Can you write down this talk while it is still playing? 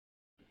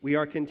We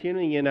are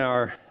continuing in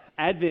our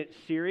Advent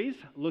series,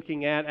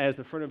 looking at, as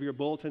the front of your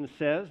bulletin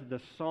says,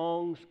 the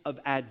songs of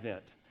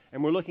Advent.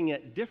 And we're looking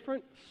at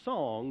different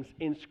songs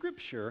in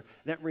Scripture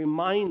that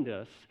remind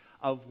us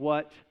of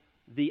what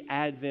the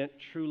Advent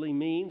truly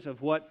means,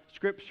 of what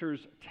Scripture's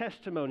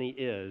testimony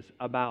is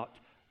about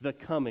the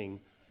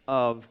coming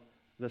of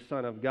the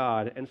Son of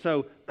God. And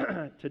so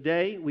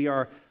today we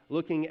are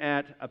looking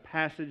at a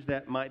passage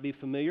that might be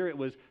familiar.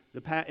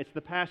 It's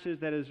the passage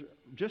that is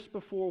just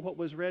before what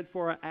was read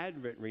for our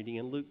Advent reading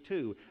in Luke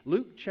 2.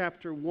 Luke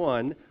chapter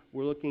 1,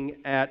 we're looking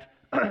at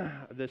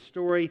the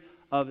story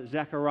of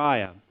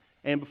Zechariah.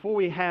 And before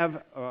we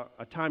have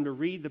a time to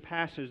read the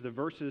passage, the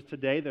verses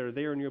today that are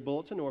there in your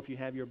bulletin, or if you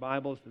have your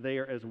Bibles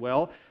there as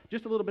well,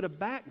 just a little bit of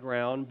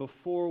background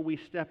before we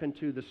step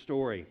into the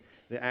story,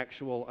 the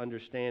actual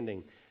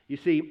understanding. You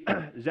see,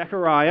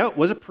 Zechariah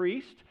was a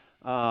priest,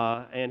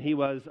 and he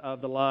was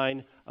of the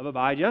line of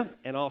Abijah,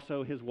 and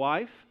also his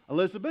wife,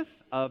 Elizabeth,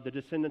 of the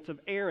descendants of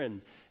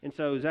Aaron. And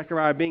so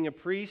Zechariah, being a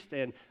priest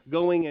and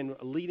going and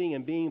leading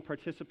and being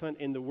participant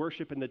in the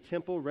worship in the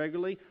temple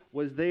regularly,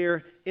 was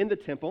there in the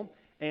temple.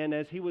 And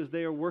as he was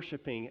there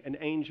worshiping, an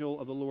angel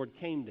of the Lord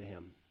came to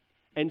him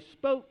and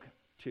spoke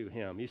to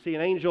him. You see,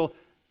 an angel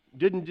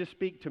didn't just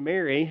speak to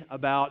Mary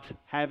about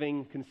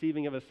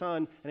conceiving of a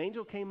son. An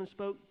angel came and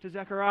spoke to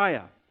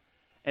Zechariah.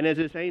 And as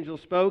this angel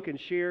spoke and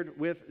shared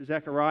with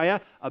Zechariah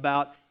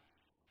about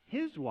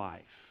his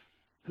wife,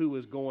 who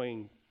was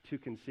going to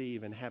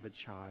conceive and have a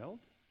child,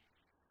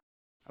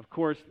 of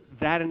course,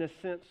 that in a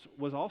sense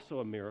was also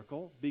a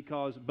miracle,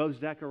 because both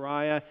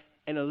Zechariah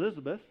and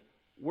Elizabeth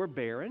were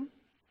barren,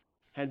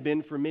 had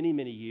been for many,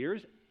 many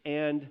years,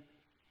 and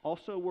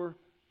also were,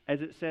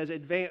 as it says,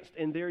 advanced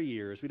in their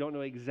years. We don't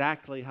know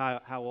exactly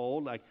how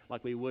old, like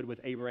we would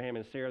with Abraham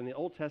and Sarah in the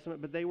Old Testament,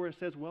 but they were, it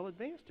says, well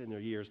advanced in their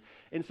years.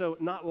 And so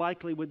not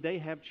likely would they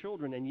have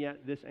children, and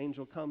yet this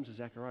angel comes to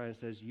Zechariah and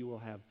says, you will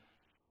have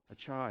a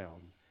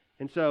child.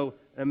 And so,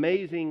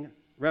 amazing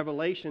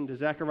revelation to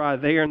Zechariah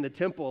there in the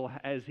temple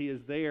as he is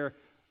there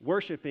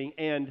worshiping,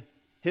 and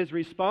his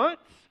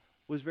response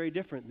was very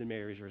different than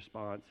Mary's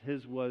response.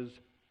 His was,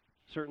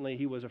 certainly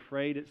he was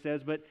afraid, it says,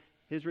 but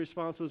his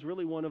response was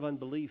really one of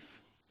unbelief.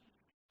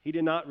 He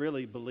did not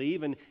really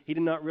believe, and he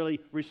did not really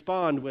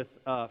respond with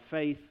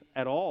faith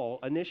at all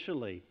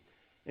initially.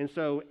 And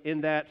so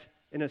in that,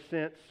 in a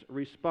sense,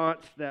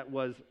 response that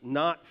was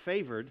not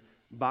favored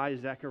by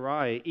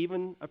Zechariah,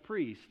 even a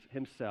priest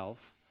himself,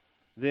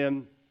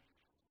 then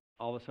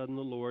all of a sudden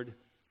the Lord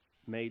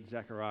made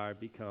Zechariah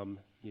become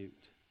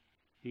mute.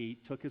 He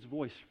took his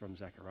voice from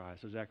Zechariah,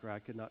 so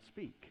Zechariah could not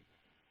speak.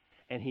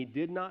 And he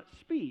did not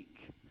speak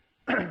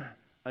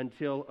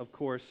until, of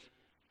course,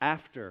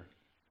 after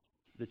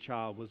the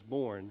child was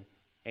born,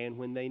 and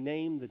when they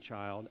named the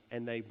child,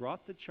 and they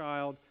brought the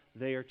child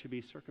there to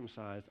be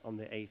circumcised on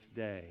the 8th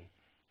day.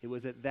 It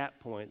was at that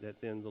point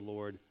that then the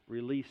Lord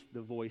released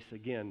the voice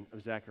again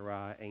of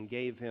Zechariah and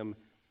gave him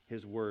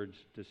his words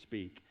to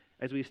speak.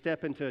 As we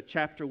step into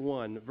chapter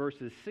 1,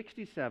 verses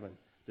 67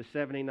 to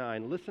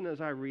 79, listen as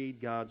I read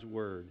God's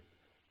word.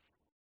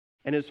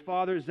 And his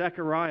father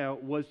Zechariah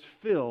was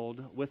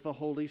filled with the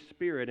Holy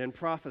Spirit and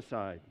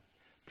prophesied,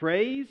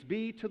 Praise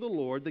be to the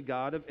Lord, the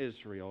God of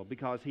Israel,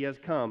 because he has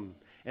come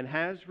and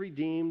has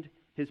redeemed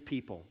his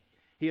people.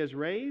 He has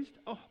raised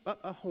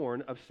a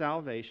horn of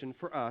salvation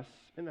for us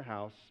in the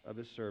house of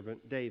his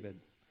servant David,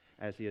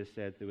 as he has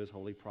said through his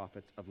holy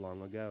prophets of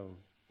long ago.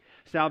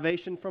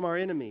 Salvation from our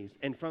enemies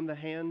and from the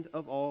hand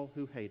of all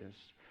who hate us,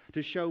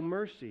 to show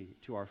mercy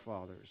to our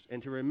fathers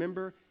and to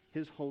remember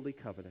his holy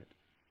covenant,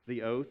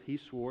 the oath he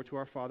swore to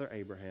our father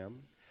Abraham,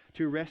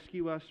 to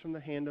rescue us from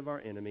the hand of our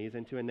enemies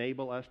and to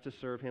enable us to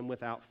serve him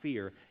without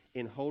fear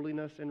in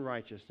holiness and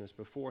righteousness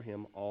before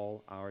him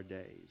all our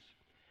days.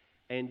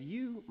 And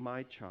you,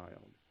 my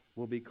child,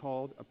 will be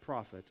called a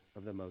prophet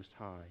of the Most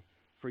High,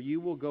 for you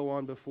will go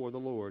on before the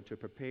Lord to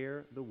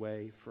prepare the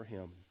way for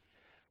him,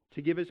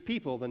 to give his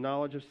people the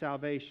knowledge of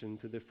salvation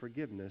through the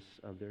forgiveness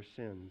of their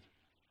sins,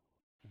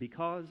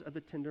 because of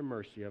the tender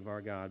mercy of our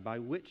God, by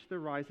which the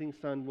rising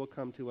sun will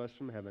come to us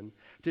from heaven,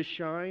 to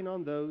shine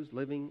on those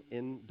living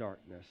in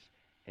darkness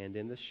and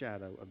in the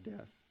shadow of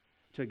death,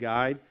 to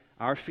guide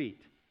our feet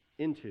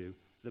into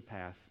the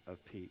path of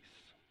peace.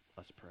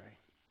 Let's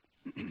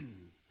pray.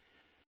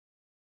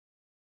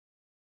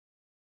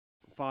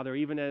 Father,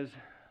 even as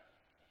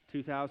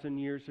 2,000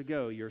 years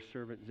ago, your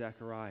servant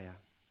Zechariah,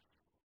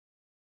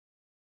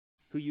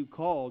 who you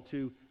called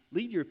to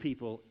lead your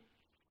people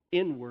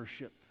in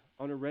worship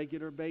on a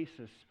regular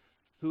basis,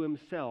 who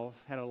himself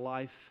had a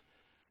life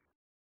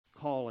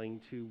calling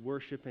to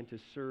worship and to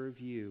serve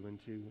you and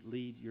to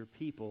lead your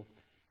people,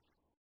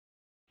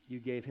 you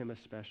gave him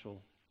a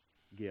special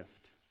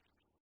gift.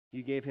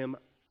 You gave him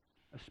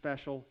a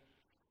special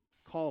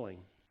calling,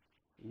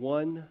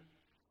 one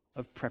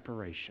of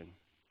preparation,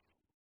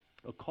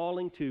 a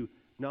calling to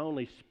not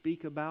only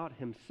speak about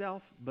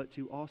himself, but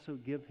to also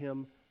give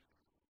him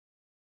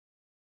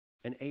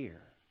an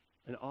heir,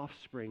 an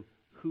offspring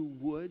who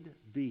would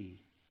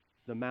be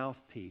the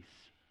mouthpiece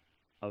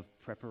of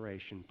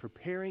preparation,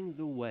 preparing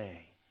the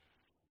way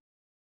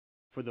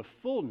for the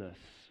fullness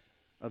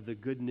of the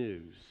good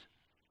news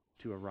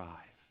to arrive.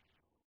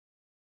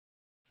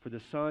 For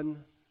the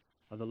Son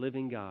of the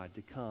living God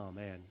to come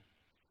and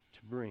to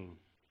bring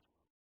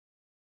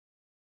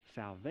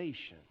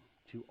salvation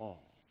to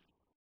all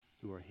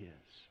who are His.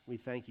 We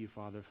thank you,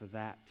 Father, for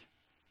that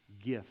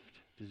gift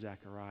to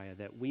Zechariah,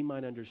 that we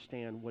might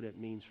understand what it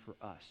means for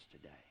us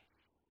today.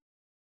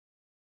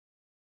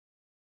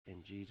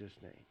 In Jesus'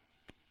 name,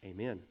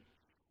 amen.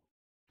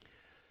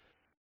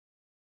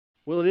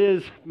 Well, it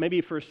is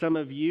maybe for some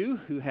of you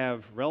who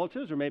have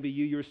relatives, or maybe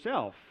you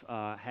yourself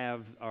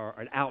are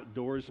an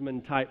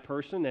outdoorsman type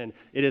person, and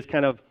it is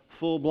kind of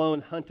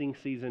full-blown hunting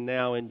season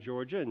now in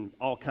Georgia, and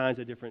all kinds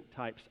of different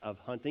types of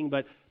hunting,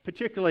 but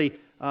particularly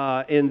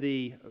in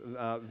the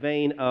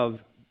vein of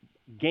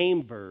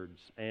game birds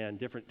and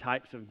different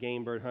types of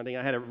game bird hunting.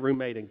 I had a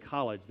roommate in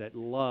college that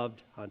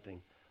loved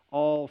hunting,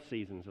 all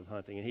seasons of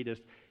hunting, and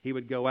he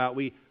would go out.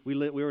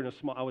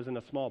 I was in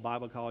a small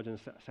Bible college in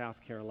South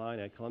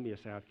Carolina, Columbia,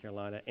 South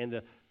Carolina, and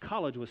the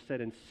college was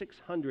set in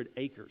 600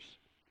 acres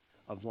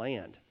of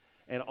land.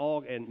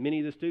 And many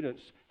of the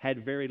students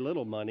had very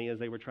little money as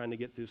they were trying to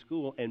get through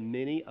school, and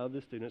many of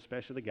the students,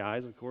 especially the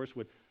guys, of course,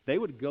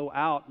 would go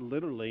out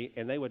literally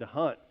and they would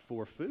hunt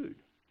for food.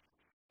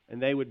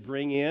 And they would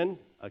bring in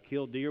a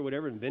killed deer,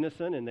 whatever, and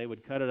venison, and they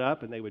would cut it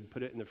up and they would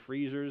put it in the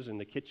freezers in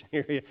the kitchen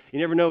area. You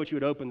never know what you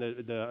would open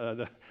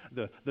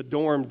the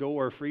dorm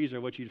door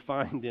freezer, what you'd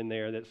find in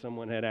there that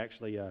someone had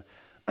actually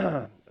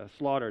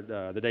slaughtered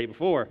the day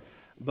before.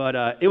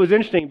 But it was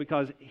interesting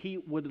because he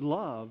would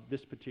love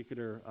this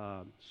particular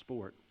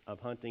sport of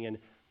hunting, and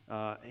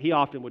he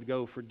often would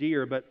go for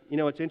deer. But you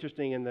know, it's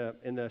interesting in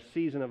the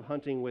season of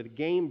hunting with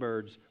game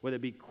birds, whether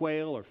it be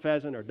quail or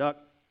pheasant or duck,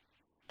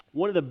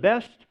 one of the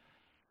best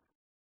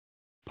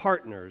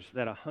partners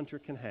that a hunter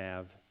can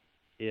have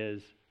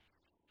is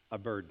a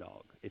bird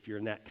dog, if you're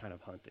in that kind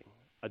of hunting.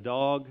 A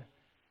dog,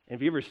 and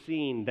have you ever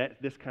seen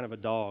this kind of a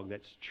dog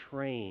that's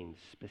trained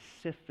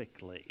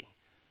specifically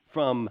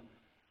from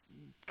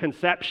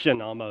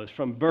conception almost,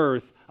 from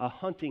birth, a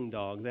hunting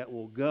dog that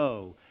will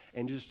go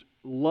and just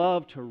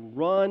love to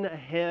run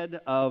ahead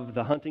of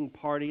the hunting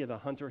party, of the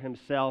hunter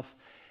himself,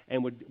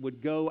 and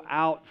would go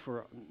out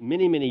for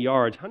many, many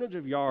yards, hundreds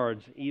of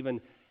yards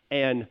even,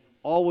 and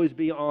always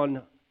be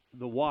on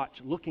the watch,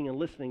 looking and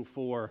listening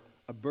for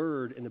a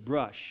bird in the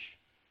brush.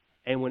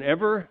 And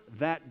whenever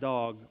that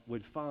dog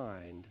would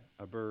find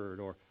a bird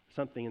or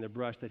something in the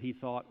brush that he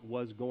thought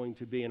was going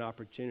to be an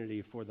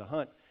opportunity for the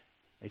hunt,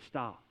 they'd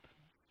stop,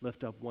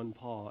 lift up one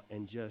paw,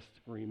 and just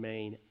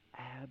remain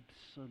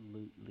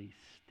absolutely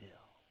still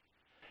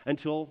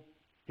until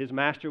his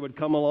master would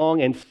come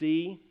along and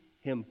see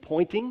him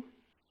pointing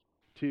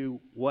to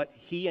what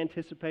he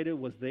anticipated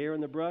was there in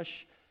the brush,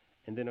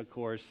 and then, of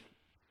course,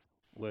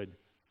 would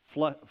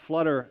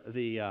flutter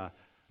the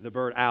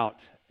bird out,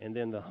 and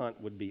then the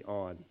hunt would be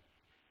on.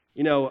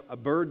 You know, a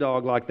bird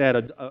dog like that,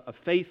 a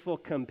faithful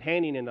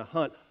companion in the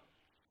hunt,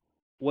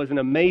 is an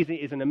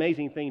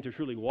amazing thing to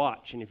truly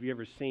watch. And if you've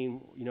ever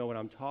seen, you know what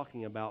I'm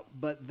talking about.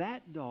 But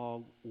that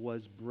dog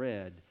was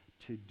bred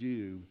to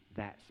do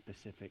that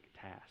specific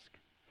task.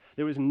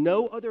 There was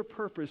no other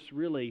purpose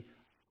really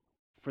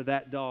for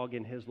that dog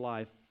in his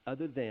life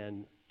other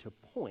than to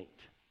point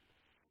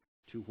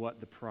to what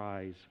the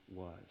prize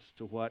was,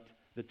 to what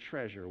the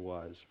treasure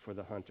was for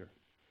the hunter.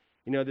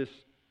 You know,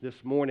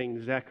 this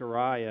morning,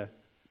 Zechariah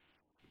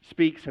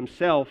speaks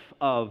himself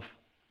of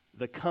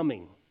the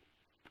coming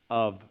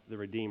of the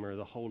Redeemer,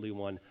 the Holy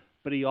One,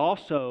 but he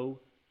also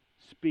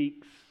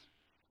speaks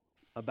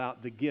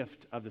about the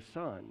gift of the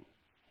Son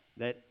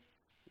that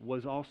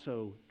was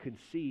also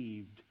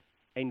conceived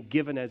and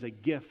given as a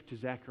gift to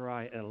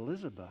Zechariah and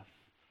Elizabeth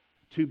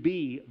to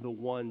be the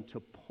one to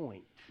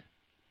point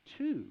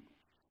to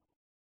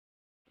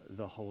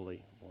the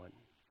Holy One,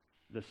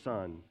 the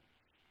Son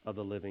of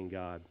the living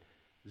God.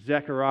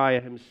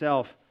 Zechariah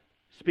himself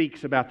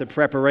speaks about the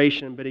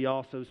preparation, but he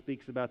also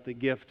speaks about the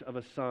gift of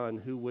a son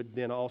who would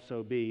then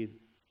also be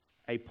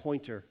a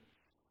pointer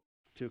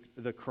to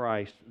the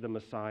Christ, the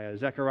Messiah.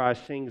 Zechariah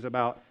sings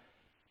about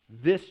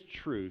this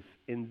truth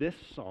in this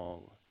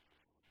song.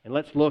 And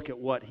let's look at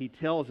what he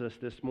tells us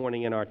this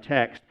morning in our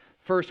text.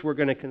 First, we're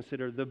going to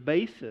consider the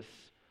basis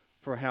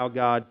for how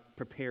God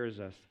prepares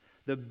us.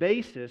 The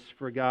basis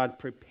for God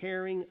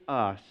preparing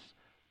us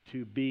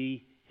to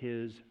be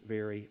His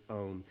very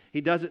own.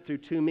 He does it through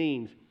two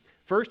means.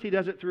 First, He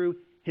does it through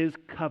His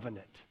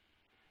covenant.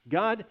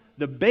 God,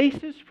 the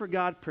basis for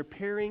God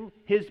preparing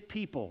His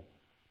people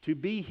to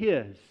be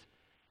His,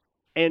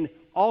 and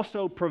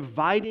also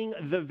providing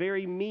the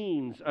very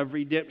means of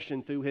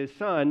redemption through His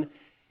Son,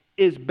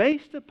 is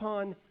based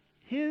upon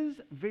His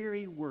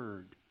very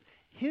word,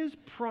 His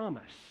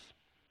promise,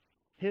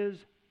 His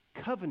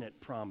covenant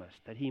promise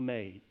that He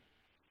made.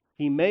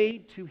 He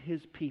made to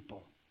His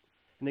people.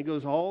 And it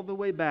goes all the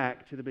way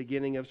back to the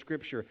beginning of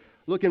Scripture.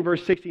 Look in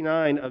verse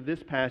 69 of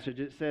this passage.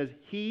 It says,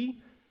 He,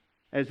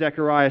 as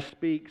Zechariah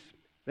speaks,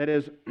 that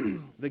is,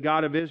 the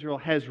God of Israel,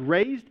 has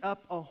raised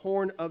up a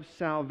horn of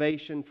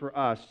salvation for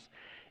us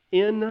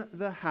in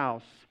the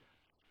house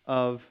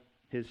of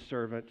his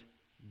servant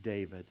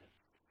David.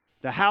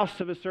 The house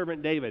of his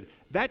servant David.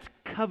 That's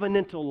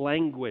covenantal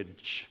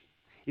language.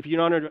 If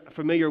you're not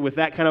familiar with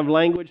that kind of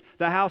language,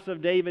 the house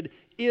of David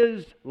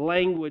is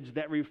language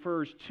that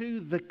refers to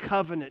the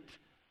covenant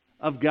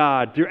of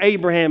God through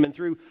Abraham and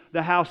through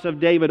the house of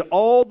David,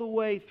 all the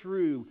way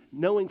through,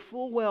 knowing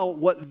full well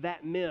what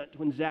that meant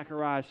when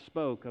Zechariah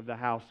spoke of the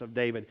house of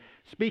David.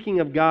 Speaking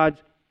of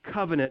God's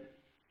covenant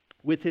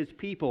with his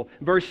people.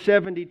 Verse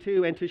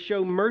 72, and to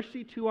show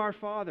mercy to our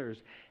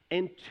fathers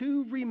and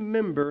to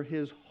remember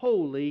his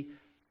holy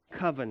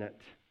covenant.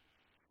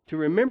 To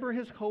remember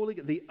his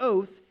the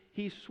oath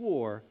he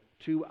swore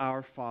to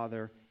our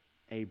father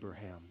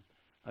Abraham.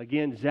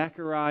 Again,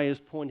 Zechariah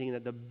is pointing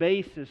that the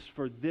basis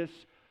for this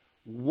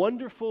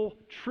wonderful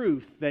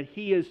truth that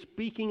he is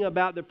speaking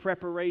about the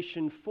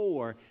preparation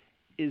for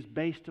is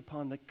based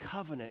upon the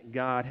covenant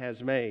God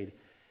has made.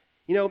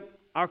 You know,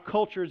 our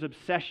culture's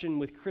obsession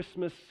with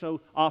Christmas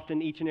so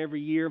often each and every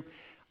year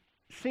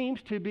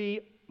seems to be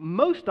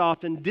most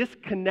often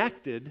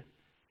disconnected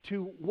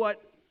to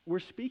what we're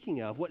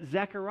speaking of, what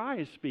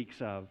Zechariah speaks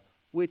of,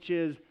 which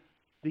is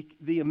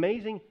the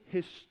amazing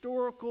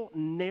historical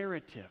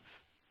narrative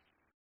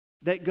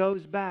that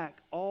goes back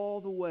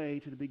all the way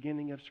to the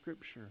beginning of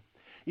Scripture.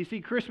 You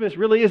see, Christmas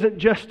really isn't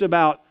just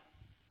about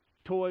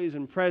toys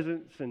and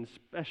presents and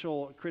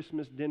special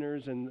Christmas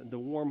dinners and the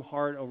warm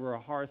heart over a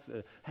hearth,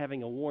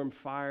 having a warm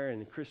fire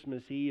and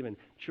Christmas Eve and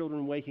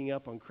children waking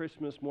up on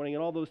Christmas morning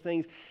and all those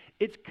things.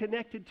 It's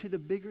connected to the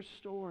bigger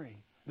story,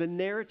 the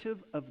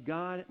narrative of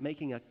God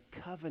making a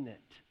covenant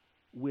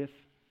with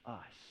us.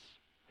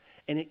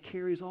 And it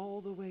carries all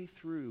the way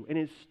through and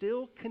is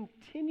still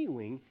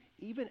continuing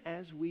even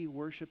as we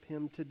worship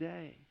Him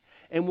today.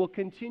 And will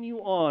continue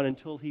on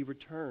until He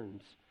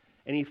returns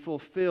and He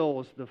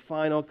fulfills the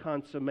final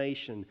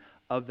consummation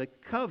of the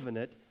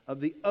covenant of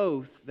the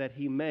oath that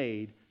He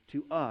made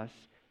to us,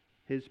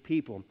 His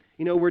people.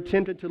 You know, we're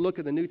tempted to look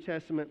at the New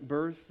Testament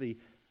birth,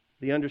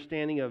 the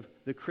understanding of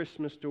the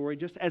Christmas story,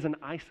 just as an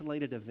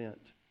isolated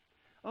event.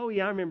 Oh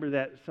yeah, I remember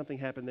that something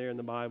happened there in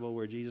the Bible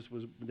where Jesus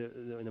was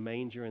in a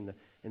manger and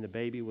the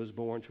baby was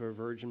born to a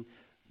virgin.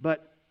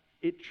 But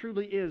it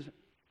truly is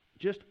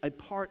just a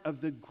part of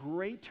the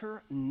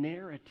greater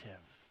narrative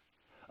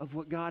of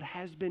what God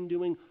has been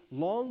doing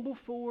long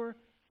before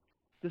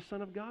the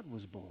Son of God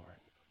was born,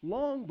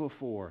 long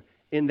before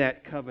in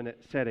that covenant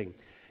setting.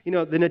 You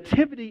know, the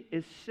Nativity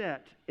is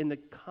set in the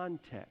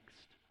context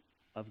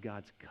of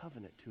God's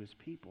covenant to His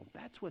people.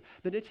 That's what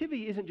the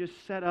Nativity isn't just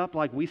set up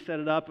like we set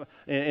it up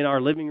in our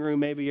living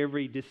room maybe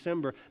every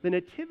December. The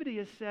Nativity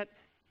is set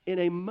in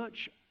a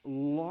much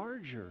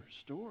larger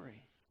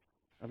story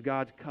of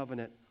God's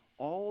covenant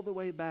all the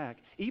way back.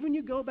 Even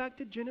you go back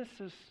to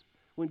Genesis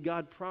when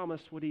God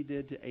promised what He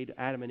did to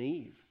Adam and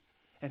Eve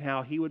and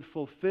how He would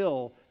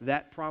fulfill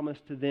that promise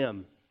to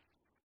them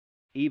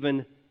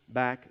even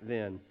back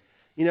then.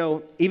 You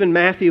know, even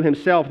Matthew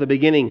himself, the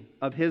beginning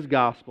of his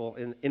gospel,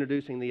 in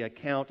introducing the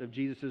account of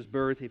Jesus'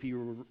 birth, if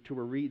you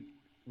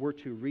were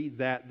to read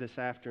that this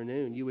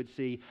afternoon, you would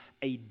see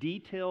a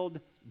detailed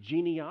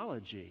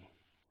genealogy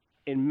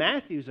in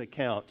Matthew's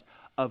account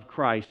of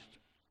Christ's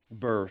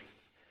birth.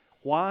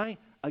 Why?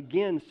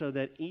 Again, so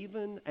that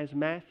even as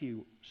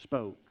Matthew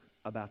spoke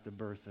about the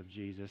birth of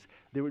Jesus,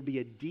 there would be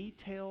a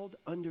detailed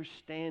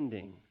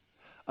understanding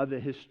of the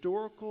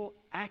historical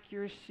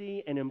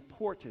accuracy and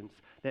importance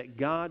that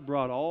God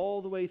brought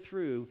all the way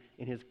through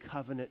in His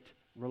covenant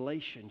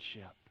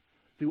relationship.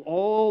 Through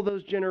all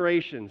those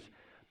generations,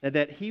 and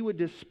that He would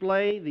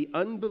display the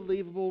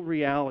unbelievable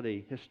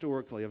reality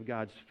historically of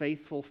God's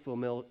faithful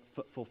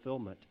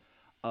fulfillment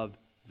of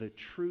the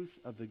truth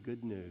of the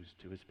good news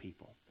to His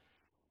people.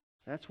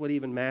 That's what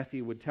even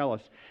Matthew would tell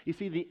us. You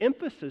see, the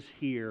emphasis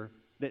here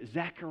that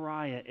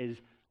Zechariah is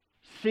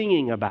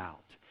singing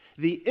about,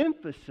 the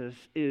emphasis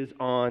is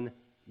on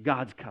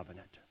God's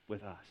covenant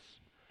with us.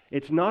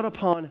 It's not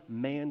upon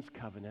man's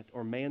covenant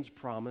or man's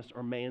promise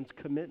or man's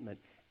commitment.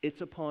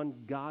 It's upon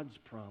God's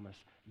promise,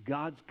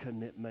 God's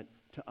commitment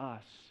to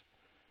us.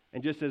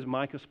 And just as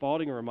Micah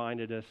Spalding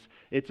reminded us,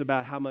 it's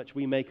about how much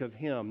we make of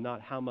Him,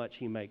 not how much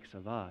He makes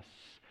of us.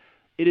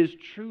 It is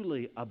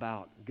truly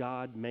about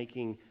God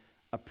making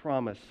a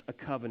promise, a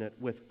covenant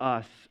with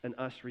us, and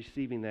us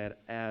receiving that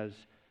as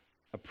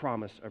a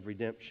promise of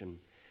redemption.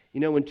 You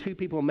know, when two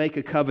people make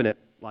a covenant,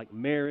 like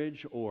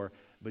marriage or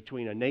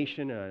between a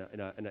nation and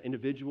an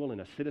individual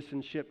in a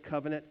citizenship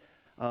covenant,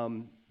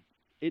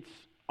 it's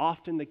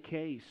often the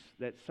case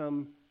that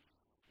some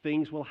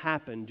things will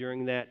happen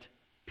during that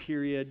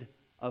period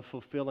of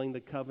fulfilling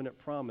the covenant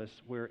promise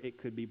where it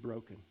could be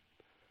broken.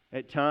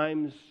 At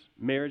times,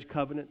 marriage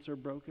covenants are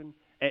broken.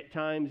 At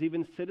times,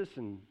 even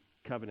citizen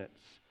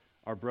covenants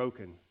are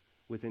broken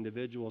with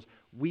individuals.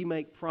 We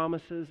make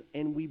promises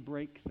and we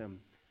break them.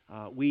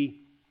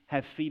 We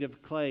have feet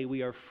of clay.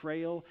 We are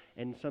frail,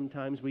 and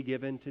sometimes we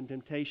give in to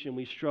temptation.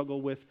 We struggle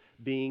with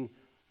being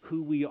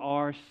who we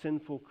are,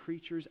 sinful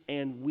creatures,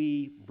 and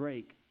we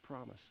break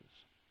promises.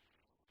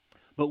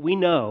 But we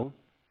know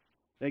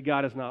that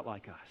God is not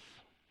like us.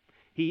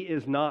 He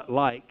is not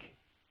like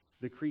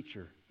the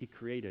creature He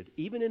created,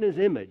 even in His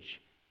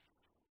image.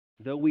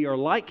 Though we are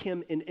like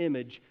Him in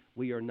image,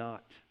 we are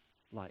not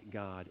like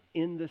God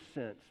in the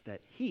sense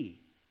that He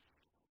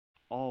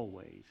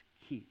always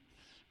keeps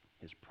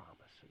His promises.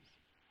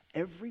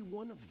 Every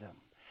one of them.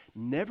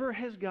 Never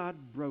has God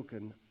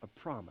broken a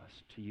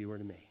promise to you or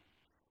to me.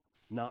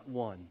 Not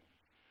one.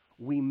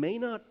 We may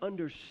not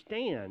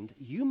understand,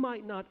 you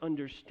might not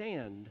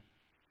understand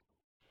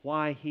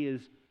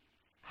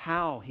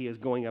how He is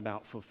going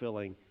about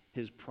fulfilling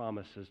His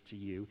promises to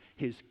you,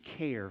 His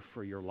care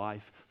for your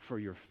life, for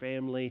your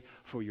family,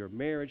 for your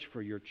marriage,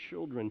 for your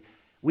children.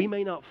 We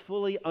may not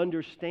fully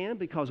understand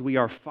because we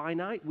are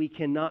finite. We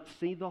cannot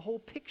see the whole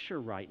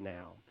picture right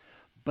now.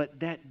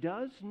 But that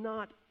does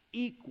not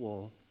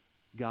equal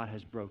God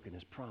has broken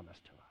His promise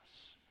to us.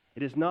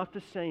 It is not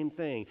the same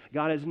thing.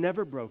 God has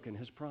never broken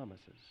His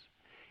promises.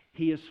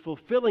 He is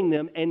fulfilling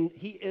them, and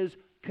He is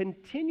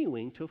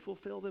continuing to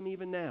fulfill them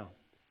even now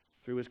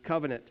through His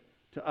covenant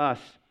to us.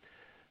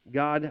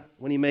 God,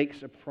 when He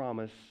makes a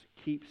promise,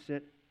 keeps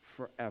it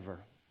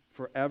forever,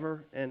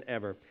 forever and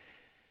ever.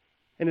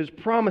 And His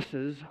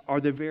promises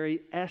are the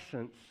very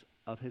essence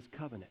of His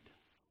covenant.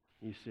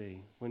 You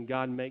see, when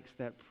God makes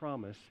that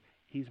promise,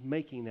 He's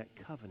making that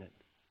covenant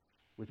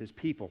with His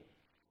people.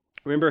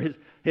 Remember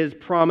his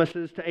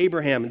promises to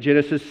Abraham.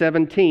 Genesis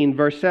 17,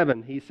 verse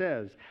 7, He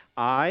says,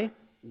 I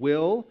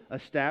will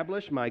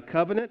establish my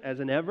covenant as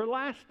an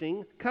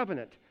everlasting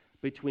covenant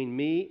between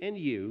me and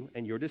you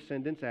and your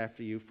descendants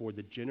after you for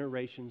the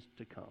generations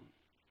to come.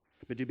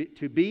 But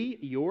to be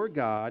your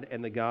God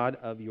and the God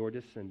of your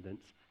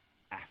descendants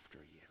after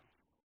you.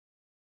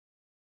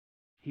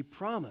 He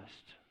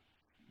promised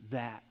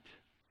that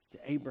to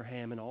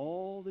Abraham and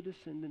all the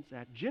descendants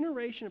after,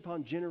 generation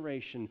upon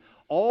generation,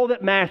 all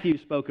that Matthew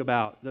spoke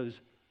about, those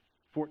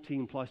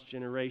 14 plus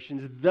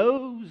generations,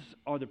 those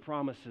are the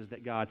promises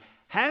that God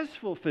has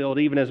fulfilled,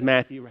 even as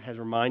Matthew has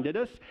reminded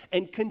us,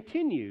 and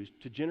continues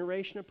to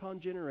generation upon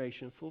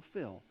generation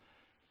fulfill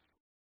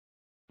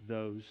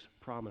those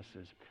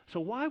promises. So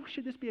why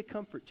should this be a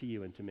comfort to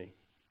you and to me?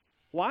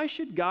 Why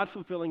should God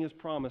fulfilling His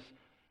promise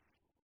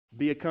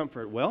be a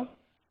comfort? Well,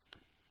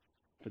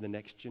 for the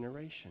next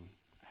generation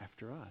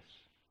after us.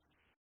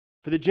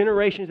 For the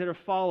generations that are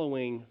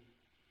following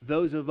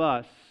those of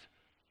us,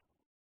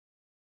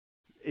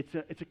 it's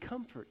a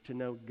comfort to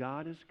know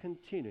God is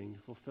continuing to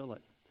fulfill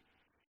it.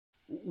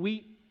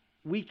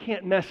 We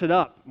can't mess it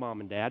up, Mom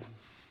and Dad.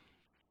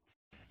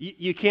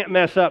 You can't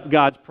mess up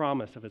God's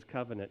promise of His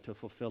covenant to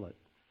fulfill it.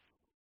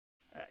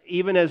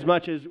 Even as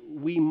much as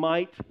we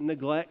might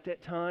neglect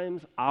at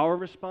times our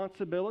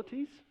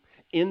responsibilities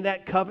in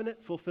that covenant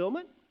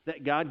fulfillment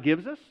that God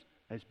gives us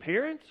as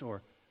parents,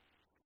 or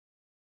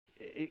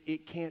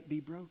it can't be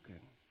broken.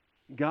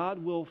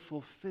 God will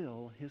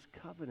fulfill His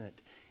covenant,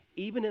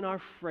 even in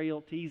our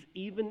frailties,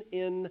 even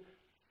in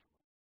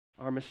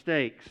our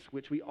mistakes,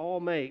 which we all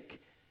make.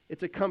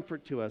 It's a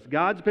comfort to us.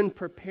 God's been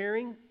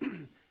preparing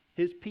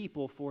His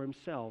people for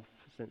Himself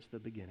since the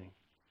beginning.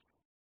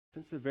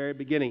 Since the very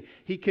beginning.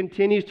 He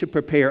continues to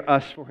prepare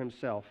us for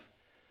Himself.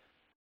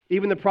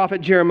 Even the prophet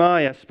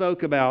Jeremiah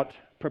spoke about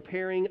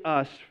preparing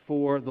us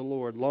for the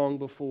Lord long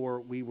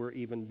before we were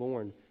even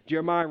born.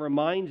 Jeremiah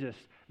reminds us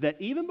that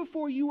even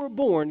before you were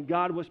born,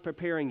 God was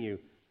preparing you.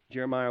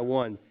 Jeremiah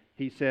 1,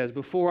 he says,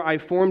 before I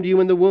formed you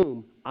in the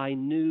womb, I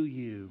knew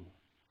you.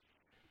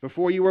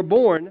 Before you were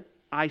born,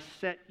 I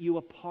set you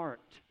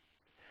apart.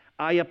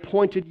 I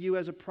appointed you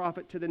as a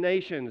prophet to the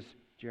nations,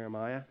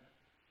 Jeremiah.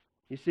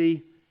 You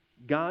see,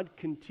 God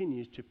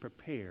continues to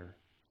prepare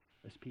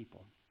His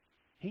people.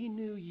 He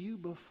knew you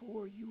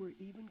before you were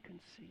even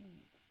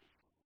conceived.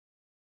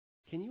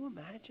 Can you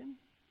imagine?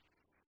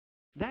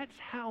 That's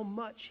how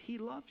much He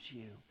loves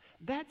you.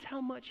 That's how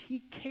much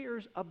He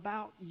cares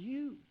about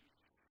you.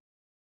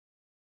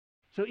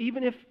 So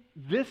even if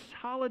this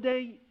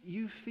holiday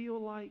you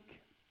feel like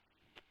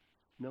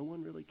no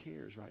one really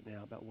cares right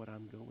now about what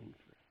I'm going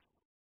through,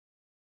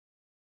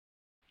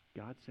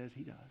 God says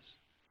He does.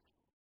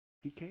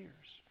 He cares.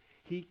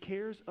 He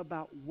cares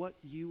about what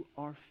you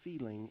are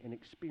feeling and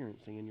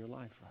experiencing in your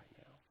life right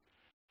now.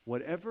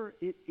 Whatever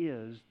it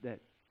is that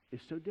is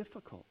so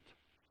difficult,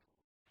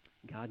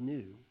 God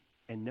knew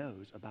and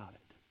knows about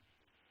it.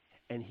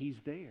 And He's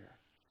there.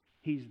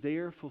 He's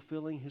there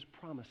fulfilling His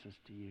promises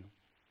to you.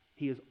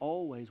 He is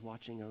always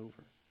watching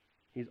over.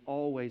 He's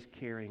always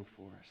caring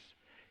for us.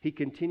 He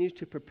continues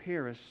to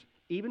prepare us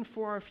even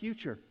for our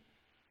future.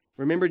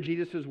 Remember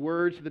Jesus'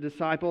 words to the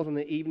disciples on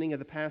the evening of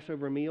the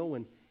Passover meal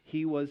when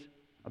He was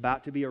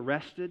about to be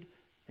arrested?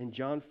 In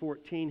John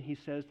 14, He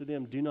says to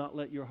them, do not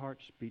let your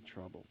hearts be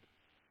troubled.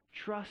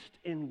 Trust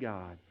in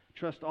God.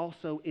 Trust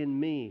also in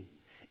me.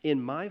 In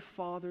my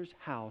Father's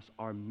house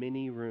are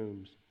many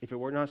rooms. If it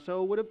were not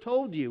so, I would have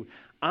told you.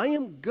 I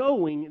am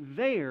going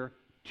there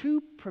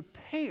to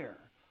prepare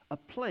a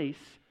place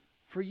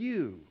for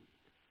you.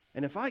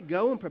 And if I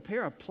go and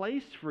prepare a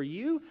place for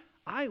you,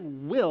 I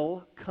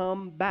will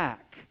come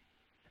back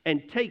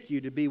and take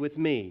you to be with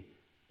me,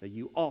 that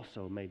you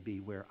also may be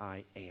where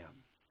I am.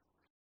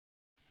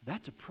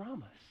 That's a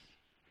promise.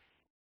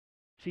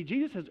 See,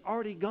 Jesus has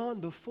already gone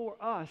before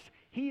us.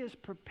 He has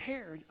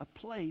prepared a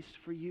place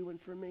for you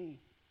and for me.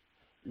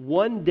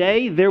 One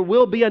day there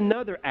will be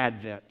another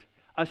Advent,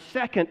 a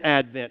second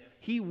Advent.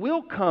 He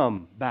will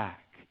come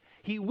back.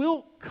 He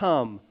will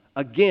come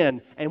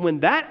again. And when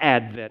that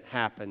Advent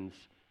happens,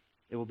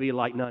 it will be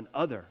like none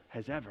other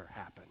has ever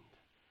happened.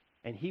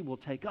 And He will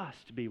take us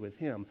to be with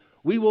Him.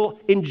 We will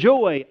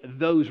enjoy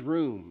those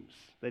rooms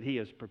that He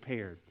has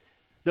prepared,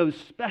 those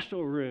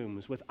special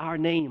rooms with our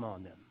name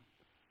on them,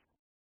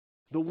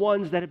 the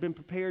ones that have been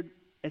prepared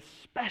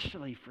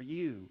especially for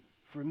you,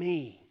 for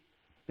me,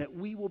 that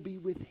we will be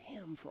with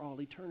Him for all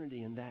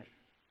eternity in that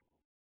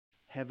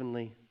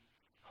heavenly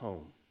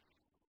home.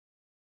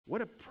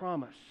 What a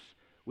promise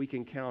we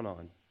can count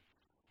on.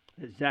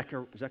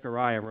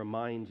 Zechariah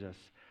reminds us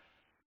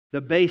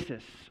the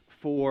basis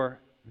for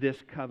this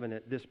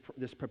covenant,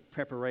 this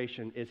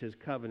preparation is His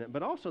covenant,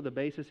 but also the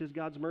basis is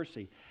God's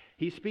mercy.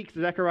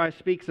 Zechariah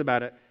speaks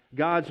about it.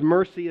 God's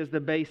mercy is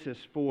the basis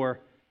for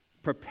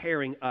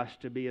preparing us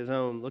to be His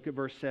own. Look at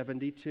verse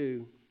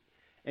 72.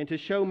 And to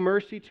show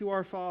mercy to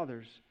our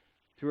fathers,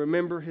 to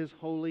remember His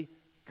holy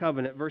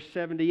covenant. Verse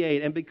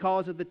 78. And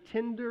because of the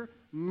tender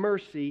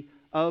mercy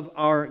of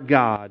our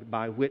God,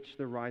 by which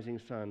the rising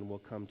sun will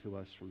come to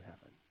us from heaven.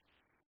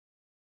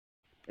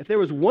 If there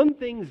was one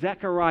thing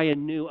Zechariah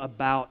knew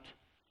about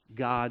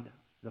God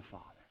the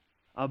Father,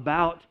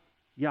 about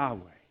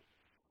Yahweh,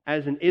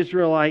 as an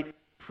Israelite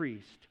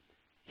priest,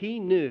 he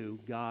knew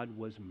God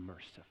was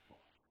merciful.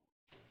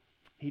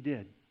 He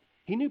did.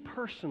 He knew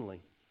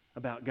personally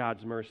about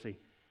God's mercy.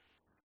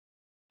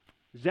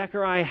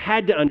 Zechariah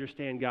had to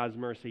understand God's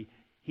mercy.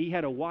 He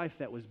had a wife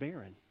that was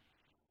barren.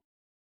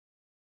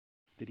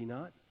 Did he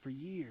not? For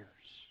years.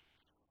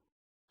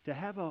 To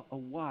have a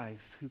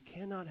wife who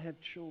cannot have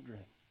children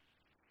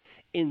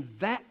in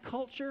that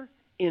culture,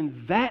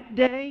 in that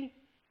day,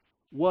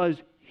 was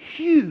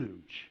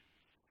huge.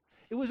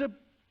 It was a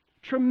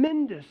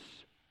tremendous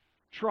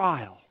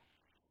trial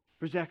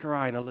for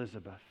Zechariah and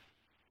Elizabeth.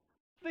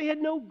 They had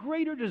no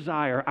greater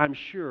desire, I'm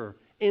sure,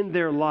 in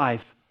their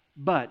life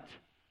but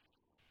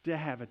to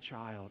have a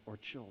child or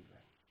children.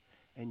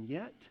 And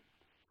yet,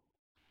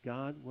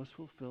 God was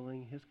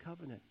fulfilling His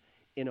covenant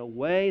in a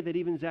way that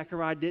even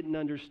Zechariah didn't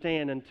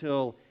understand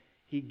until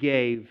he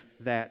gave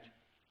that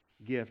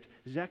gift.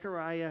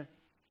 Zechariah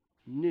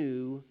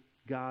knew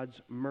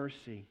God's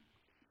mercy,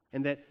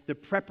 and that the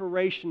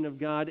preparation of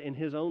God in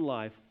his own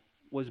life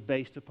was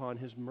based upon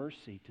His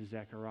mercy to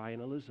Zechariah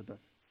and Elizabeth.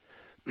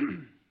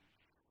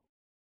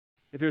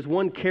 If there's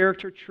one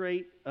character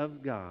trait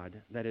of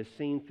God that is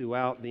seen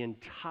throughout the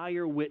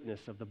entire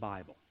witness of the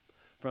Bible,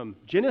 from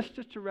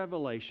Genesis to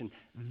Revelation,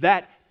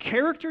 that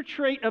character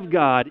trait of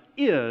God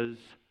is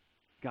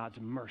God's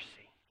mercy.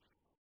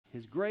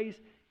 His grace,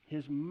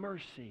 His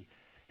mercy,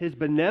 His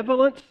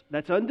benevolence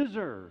that's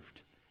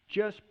undeserved,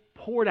 just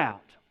poured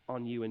out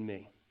on you and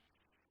me.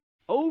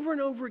 Over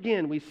and over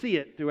again, we see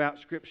it throughout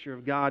Scripture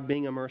of God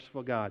being a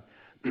merciful God.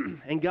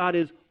 And God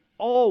is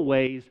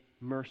always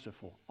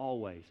merciful,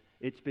 always.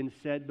 It's been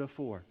said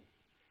before,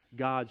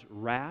 God's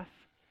wrath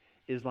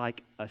is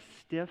like a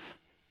stiff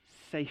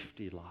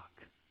safety lock,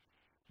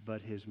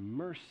 but His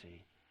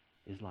mercy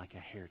is like a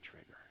hair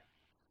trigger.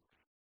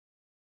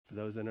 For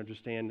those that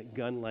understand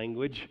gun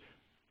language,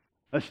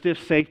 a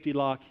stiff safety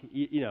lock,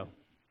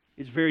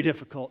 it's very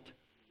difficult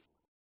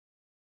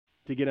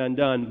to get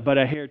undone, but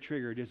a hair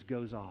trigger just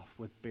goes off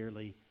with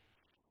barely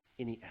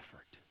any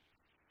effort.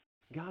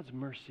 God's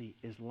mercy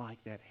is like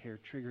that hair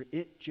trigger.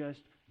 It just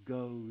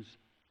goes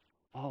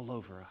all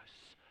over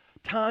us.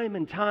 Time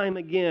and time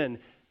again,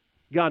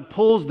 God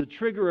pulls the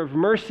trigger of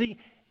mercy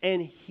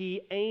and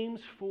He aims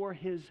for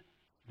His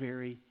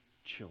very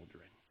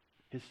children.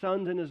 His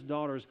sons and His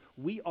daughters,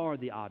 we are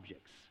the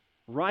objects,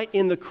 right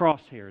in the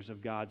crosshairs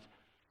of God's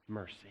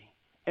mercy.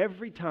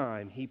 Every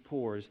time He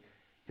pours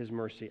His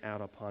mercy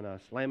out upon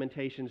us.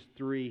 Lamentations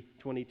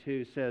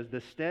 3:22 says,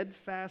 "The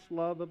steadfast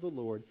love of the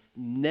Lord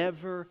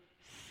never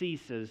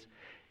ceases.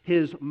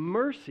 His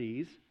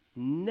mercies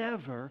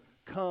never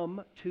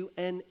come to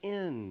an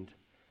end.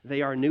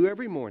 They are new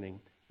every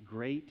morning.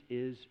 Great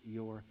is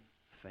your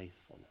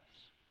faithfulness."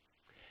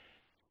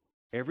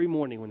 Every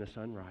morning when the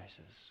sun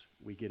rises,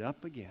 we get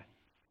up again.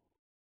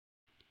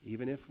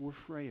 Even if we're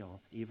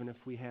frail, even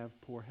if we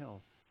have poor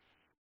health,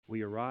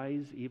 we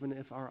arise even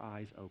if our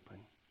eyes open.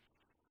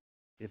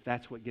 If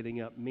that's what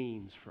getting up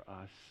means for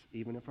us,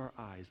 even if our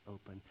eyes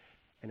open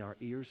and our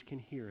ears can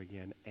hear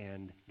again,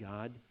 and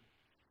God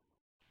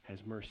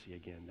has mercy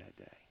again that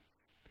day.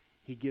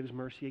 He gives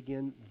mercy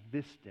again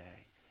this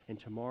day. And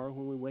tomorrow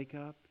when we wake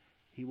up,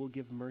 He will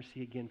give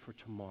mercy again for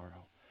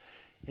tomorrow.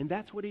 And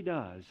that's what He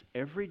does.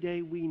 Every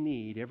day we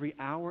need, every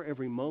hour,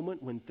 every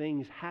moment when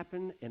things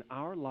happen in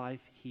our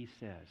life, He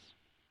says,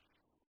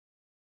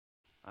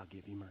 "I'll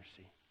give you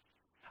mercy.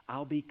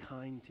 I'll be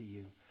kind to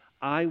you.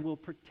 I will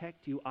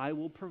protect you. I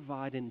will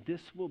provide, and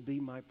this will be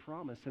my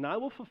promise. And I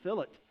will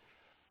fulfill it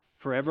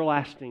for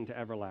everlasting to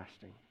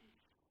everlasting."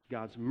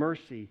 God's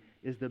mercy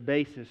is the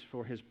basis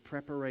for His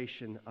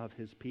preparation of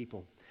His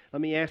people.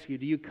 Let me ask you,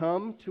 do you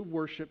come to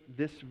worship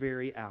this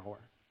very hour?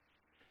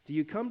 Do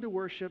you come to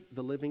worship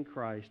the living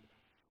Christ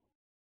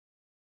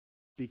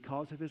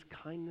because of His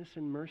kindness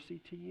and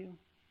mercy to you?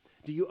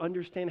 Do you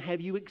understand?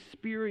 Have you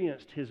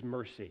experienced His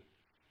mercy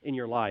in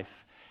your life?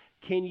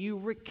 Can you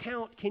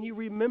recount, can you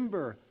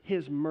remember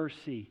His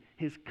mercy,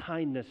 His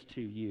kindness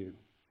to you?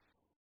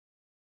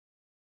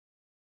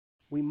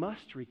 We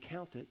must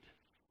recount it.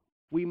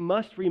 We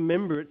must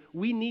remember it.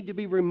 We need to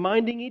be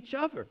reminding each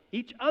other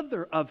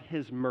of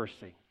His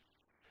mercy.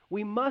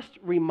 We must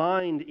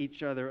remind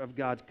each other of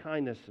God's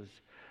kindnesses.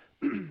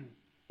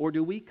 Or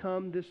do we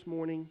come this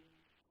morning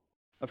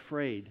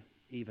afraid,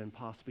 even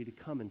possibly, to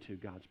come into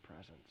God's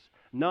presence?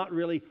 Not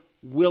really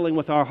willing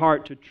with our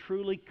heart to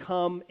truly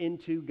come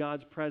into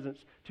God's presence,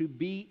 to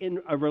be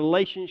in a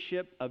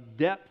relationship of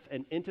depth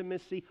and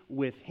intimacy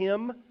with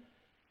Him,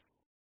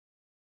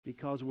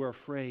 because we're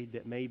afraid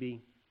that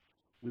maybe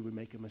we would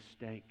make a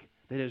mistake,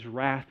 that His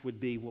wrath would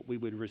be what we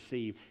would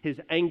receive.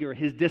 His anger,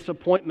 His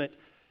disappointment,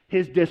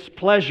 His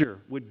displeasure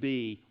would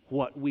be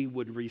what we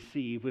would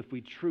receive if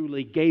we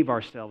truly gave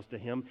ourselves to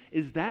Him.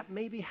 Is that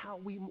maybe how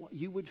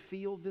you would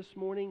feel this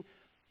morning?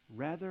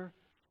 Rather,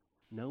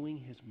 knowing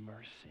His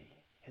mercy,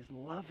 His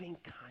loving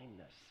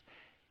kindness,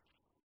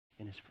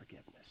 and His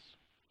forgiveness.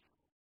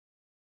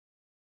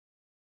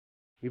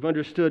 We've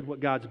understood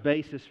what God's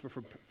basis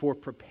for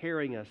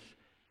preparing us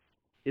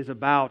is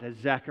about as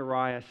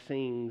Zechariah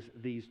sings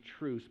these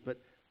truths.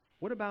 But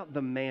what about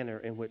the manner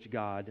in which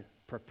God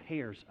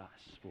prepares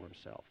us for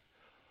Himself?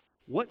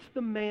 What's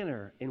the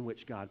manner in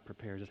which God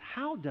prepares us?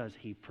 How does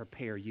He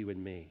prepare you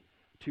and me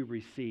to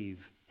receive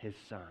His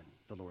Son,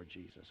 the Lord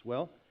Jesus?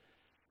 Well,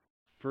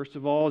 first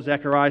of all,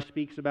 Zechariah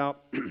speaks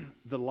about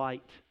the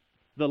light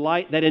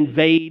that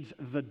invades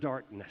the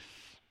darkness.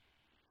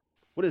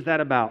 What is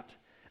that about?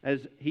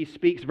 As he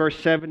speaks, verse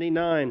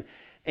 79,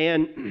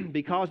 and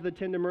because of the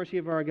tender mercy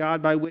of our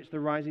God, by which the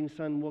rising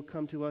sun will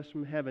come to us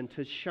from heaven,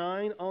 to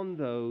shine on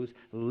those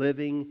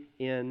living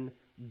in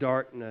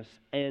darkness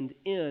and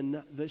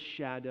in the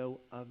shadow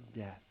of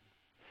death.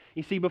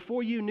 You see,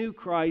 before you knew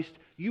Christ,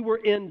 you were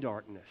in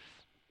darkness.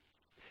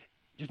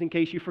 Just in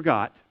case you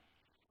forgot,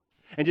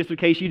 and just in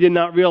case you did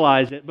not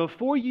realize it,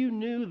 before you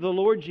knew the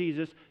Lord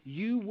Jesus,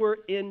 you were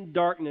in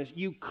darkness.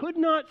 You could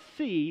not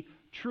see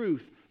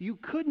truth. You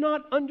could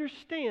not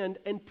understand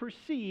and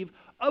perceive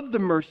of the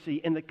mercy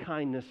and the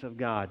kindness of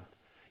God.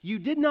 You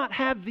did not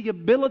have the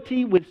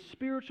ability with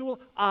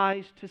spiritual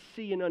eyes to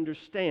see and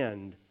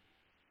understand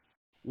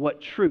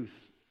what truth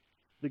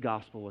the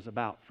gospel was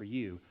about for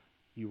you.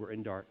 You were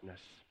in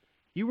darkness.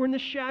 You were in the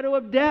shadow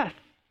of death.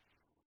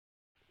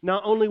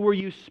 Not only were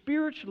you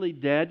spiritually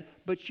dead,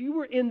 but you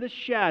were in the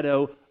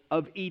shadow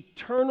of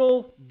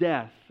eternal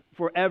death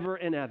forever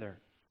and ever.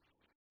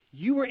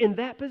 You were in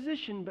that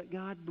position, but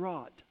God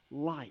brought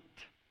light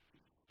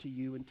to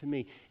you and to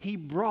me. He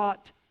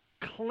brought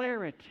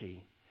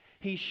clarity.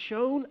 He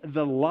shone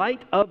the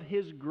light of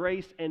His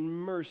grace and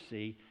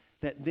mercy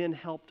that then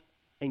helped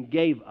and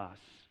gave us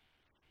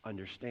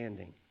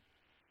understanding.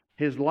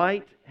 His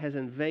light has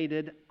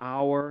invaded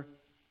our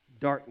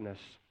darkness.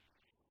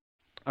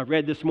 I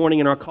read this morning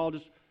in our call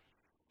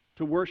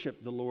to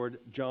worship the Lord,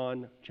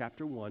 John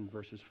chapter 1,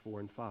 verses 4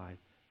 and 5.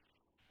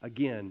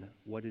 Again,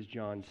 what does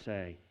John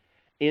say?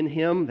 In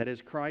Him, that is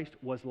Christ,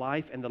 was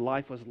life, and the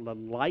life was the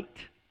light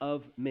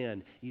of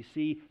men. You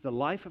see, the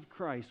life of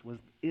Christ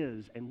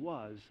is and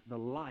was the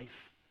life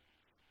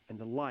and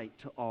the light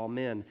to all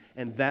men.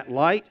 And that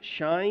light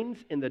shines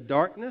in the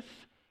darkness,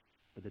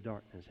 but the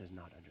darkness has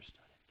not understood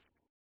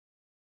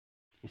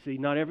it. You see,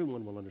 not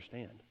everyone will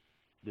understand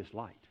this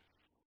light.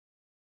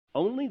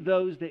 Only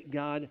those that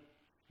God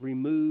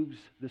removes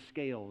the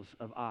scales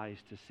of eyes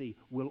to see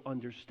will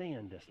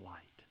understand this light.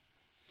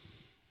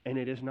 And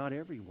it is not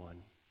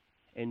everyone.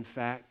 In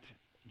fact,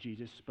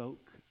 Jesus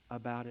spoke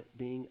about it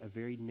being a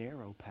very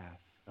narrow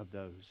path of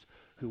those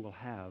who will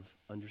have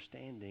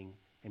understanding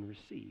and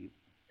receive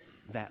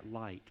that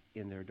light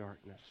in their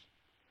darkness.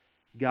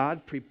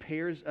 God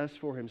prepares us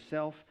for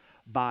Himself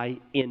by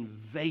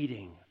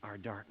invading our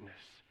darkness.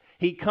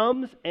 He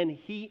comes and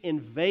He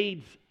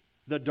invades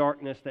the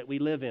darkness that we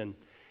live in.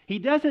 He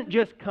doesn't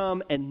just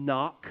come and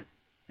knock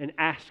and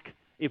ask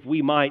if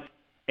we might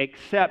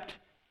accept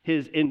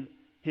His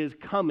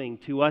coming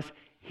to us.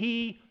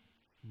 He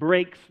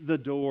breaks the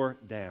door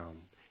down.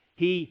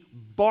 He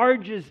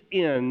barges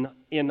in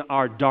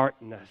our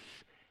darkness,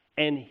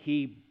 and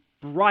He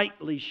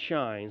brightly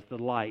shines the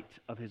light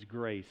of His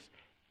grace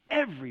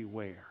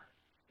everywhere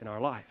in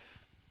our life.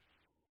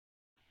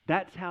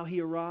 That's how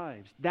He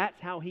arrives. That's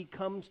how He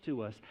comes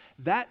to us.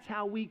 That's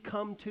how we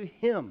come to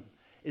Him,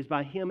 is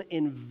by Him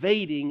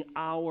invading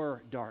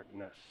our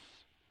darkness.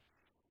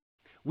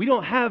 We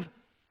don't have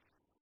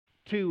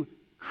to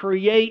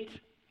create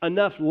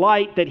enough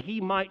light that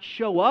He might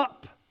show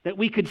up, that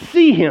we could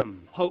see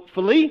Him,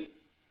 hopefully.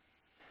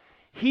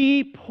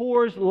 He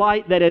pours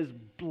light that is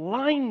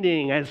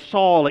blinding, as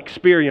Saul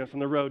experienced on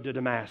the road to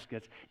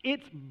Damascus.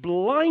 It's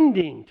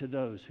blinding to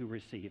those who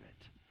receive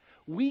it.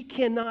 We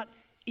cannot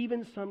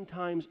even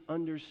sometimes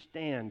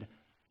understand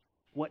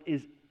what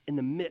is in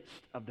the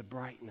midst of the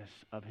brightness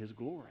of His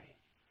glory.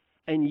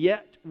 and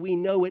yet we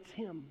know it's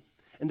Him,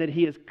 and that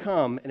He has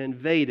come and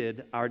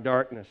invaded our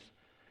darkness.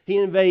 He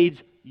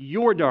invades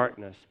your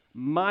darkness,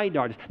 my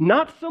darkness,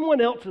 not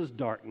someone else's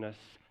darkness,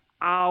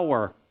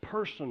 our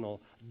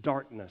personal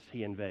darkness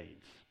He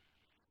invades.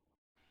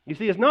 You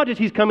see, it's not just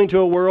He's coming to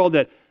a world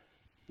that,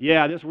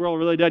 yeah, this world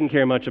really doesn't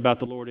care much about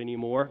the Lord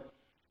anymore.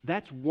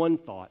 That's one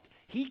thought.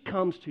 He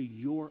comes to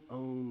your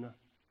own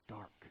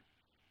dark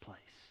place.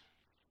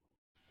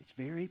 It's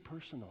very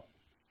personal.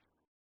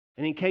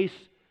 And in case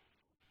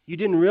you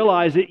didn't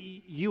realize it,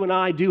 you and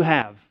I do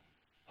have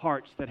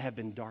hearts that have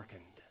been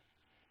darkened.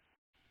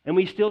 And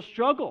we still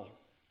struggle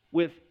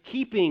with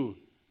keeping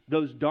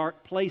those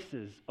dark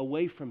places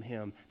away from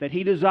Him that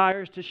He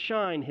desires to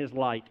shine His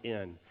light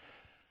in.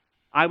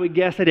 I would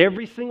guess that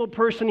every single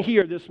person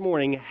here this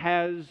morning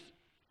has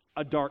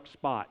a dark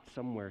spot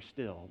somewhere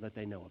still that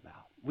they know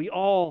about. We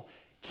all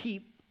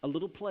keep a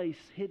little place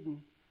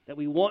hidden that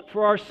we want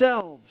for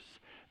ourselves,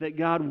 that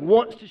God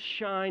wants to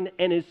shine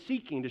and is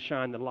seeking to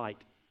shine the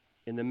light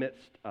in the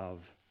midst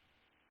of.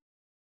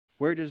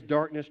 Where does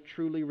darkness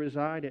truly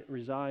reside? It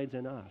resides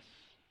in us.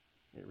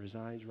 It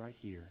resides right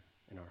here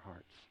in our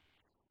hearts.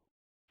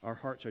 Our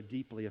hearts are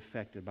deeply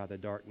affected by the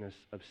darkness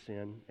of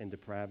sin and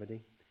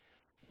depravity.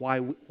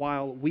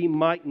 While we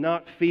might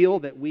not feel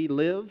that we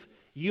live,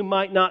 you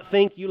might not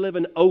think you live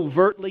an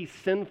overtly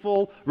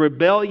sinful,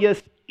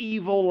 rebellious,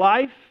 evil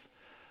life,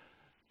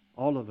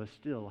 all of us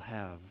still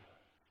have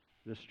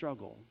the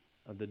struggle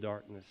of the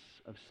darkness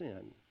of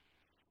sin,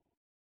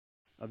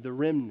 of the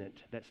remnant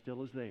that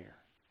still is there,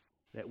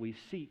 that we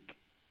seek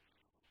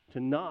to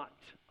not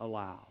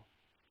allow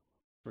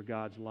for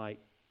God's light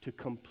to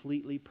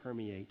completely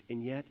permeate,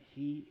 and yet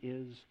He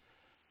is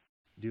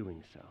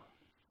doing so.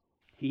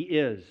 He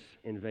is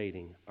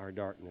invading our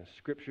darkness.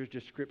 Scripture's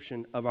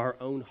description of our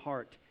own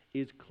heart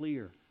is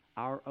clear.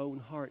 Our own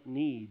heart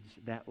needs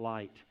that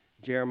light.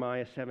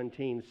 Jeremiah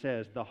 17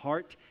 says, "The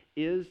heart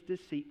is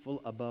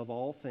deceitful above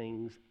all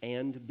things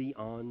and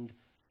beyond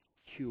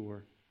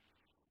cure."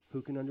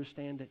 Who can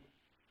understand it?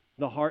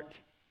 The heart,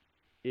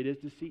 it is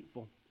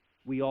deceitful.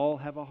 We all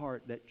have a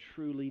heart that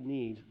truly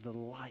needs the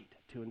light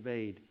to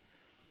invade.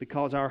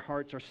 Because our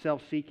hearts are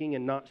self-seeking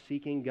and not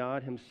seeking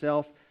God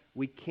Himself,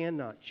 we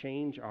cannot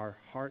change our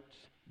hearts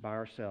by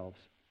ourselves.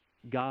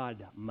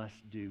 God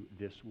must do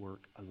this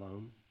work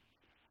alone.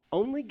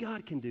 Only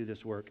God can do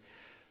this work.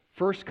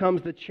 First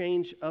comes the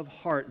change of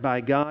heart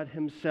by God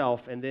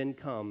Himself, and then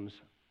comes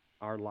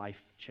our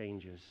life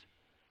changes.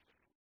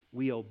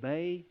 We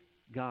obey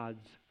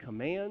God's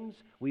commands.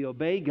 We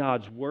obey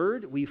God's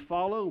Word. We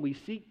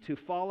seek to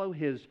follow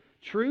His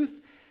truth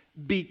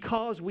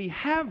because we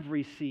have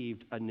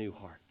received a new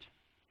heart,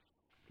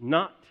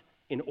 not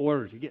in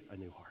order to get a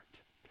new heart.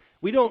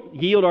 We don't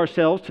yield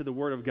ourselves to the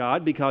Word of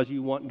God because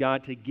you want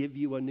God to give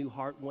you a new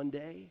heart one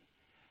day.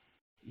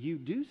 You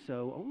do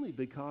so only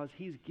because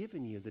He's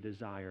given you the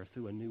desire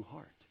through a new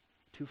heart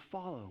to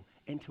follow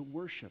and to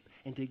worship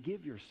and to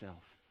give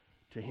yourself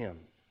to Him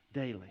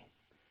daily.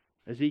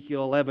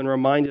 Ezekiel 11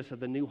 reminds us of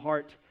the new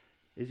heart.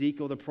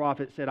 Ezekiel the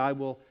prophet said, "I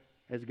will,"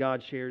 as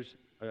God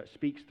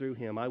speaks through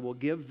him, "I will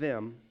give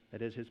them,"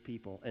 that is His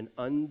people, "an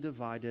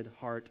undivided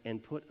heart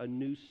and put a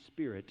new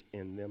spirit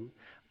in them.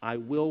 I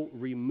will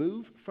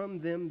remove from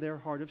them their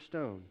heart of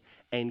stone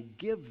and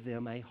give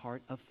them a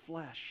heart of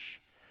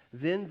flesh.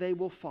 Then they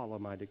will follow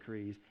my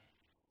decrees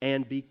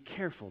and be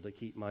careful to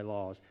keep my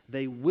laws.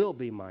 They will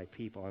be my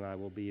people and I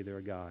will be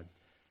their God."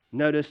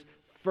 Notice,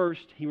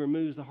 first He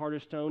removes the heart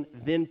of stone,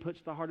 then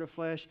puts the heart of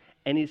flesh,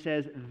 and He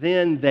says,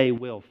 then they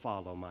will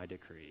follow my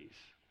decrees.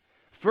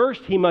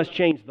 First He must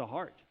change the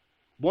heart.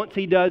 Once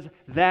He does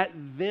that,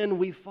 then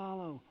we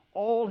follow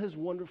all His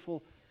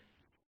wonderful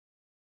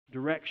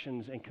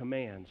directions and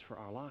commands for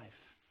our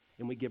life.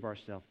 And we give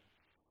ourselves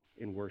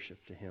in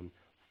worship to Him.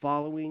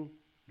 Following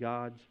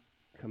God's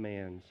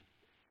commands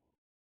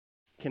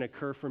can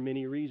occur for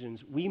many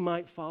reasons. We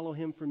might follow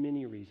Him for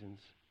many reasons.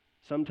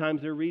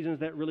 Sometimes there are reasons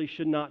that really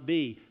should not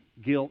be.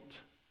 Guilt,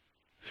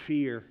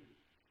 fear,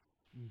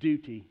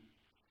 duty,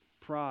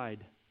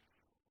 pride,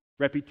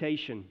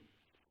 reputation.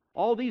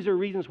 All these are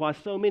reasons why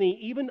so many,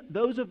 even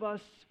those of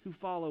us who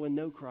follow and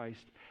know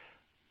Christ,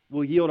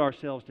 will yield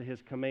ourselves to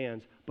His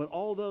commands. But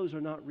all those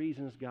are not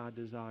reasons God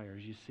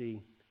desires. You see,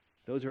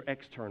 those are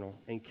external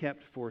and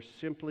kept for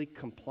simply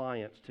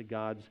compliance to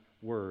God's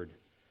Word.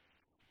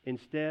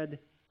 Instead,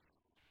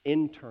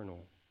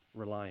 internal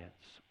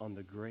reliance on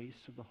the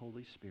grace of the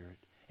Holy Spirit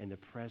and the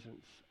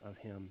presence of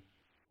Him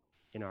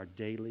in our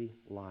daily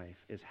life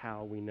is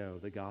how we know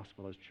the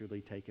gospel has truly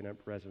taken up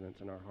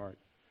residence in our heart.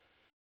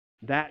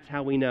 That's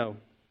how we know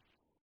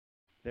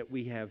that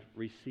we have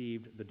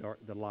received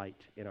the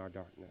light in our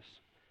darkness.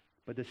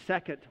 But the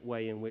second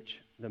way in which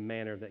the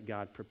manner that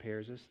God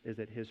prepares us is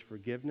that His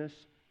forgiveness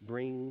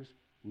brings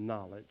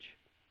knowledge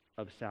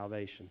of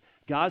salvation.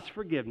 God's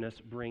forgiveness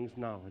brings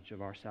knowledge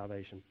of our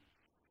salvation.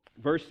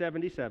 Verse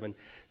 77,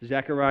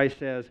 Zechariah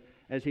says,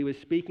 as he was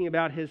speaking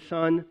about his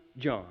son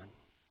John,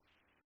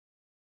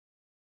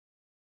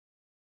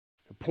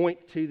 to point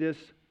to this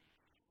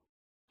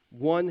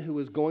one who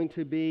was going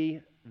to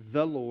be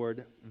the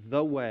Lord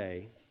the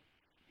way,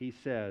 he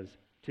says,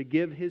 to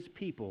give his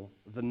people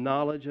the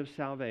knowledge of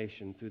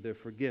salvation through the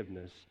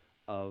forgiveness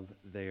of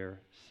their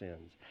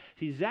sins.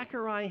 See,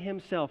 Zechariah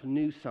himself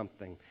knew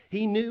something.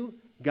 He knew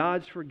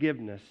God's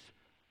forgiveness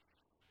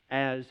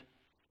as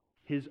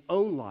his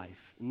own life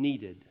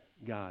needed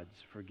God's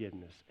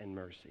forgiveness and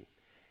mercy.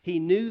 He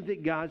knew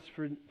that God's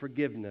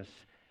forgiveness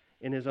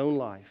in his own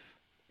life,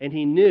 and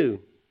he knew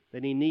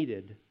that he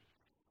needed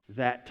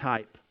that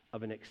type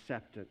of an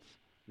acceptance,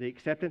 the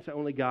acceptance that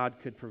only God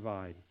could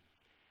provide.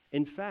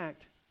 In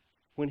fact,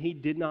 when he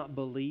did not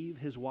believe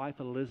his wife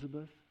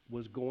Elizabeth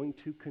was going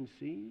to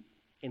conceive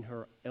in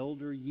her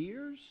elder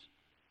years,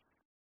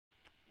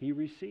 he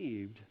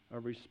received a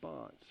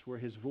response where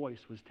his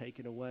voice was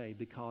taken away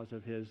because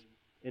of his,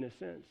 in a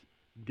sense,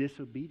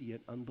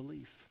 disobedient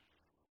unbelief.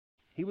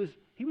 He was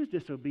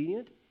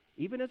disobedient.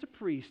 Even as a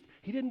priest,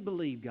 he didn't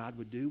believe God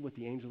would do what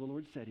the angel of the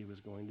Lord said he was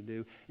going to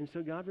do. And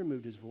so God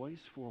removed his voice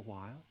for a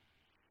while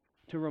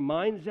to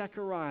remind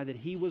Zechariah that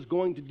he was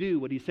going to do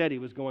what he said he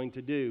was going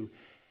to do.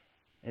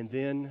 And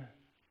then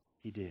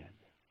he did.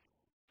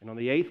 And on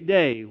the 8th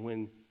day,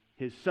 when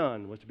his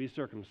son was to be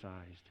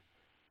circumcised,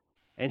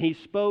 and he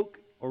spoke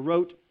or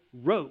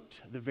wrote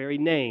the very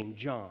name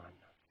John,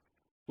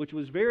 which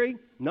was very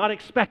not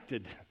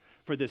expected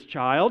for this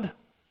child,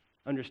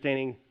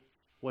 understanding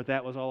what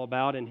that was all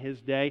about in his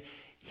day.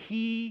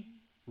 He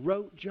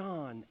wrote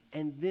John,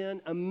 and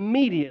then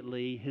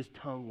immediately his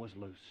tongue was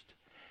loosed.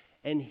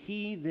 And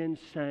he then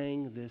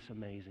sang this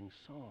amazing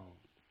song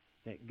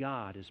that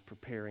God is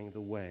preparing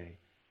the way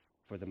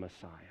for the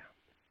Messiah.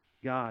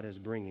 God is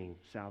bringing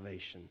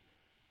salvation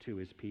to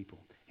his people.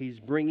 He's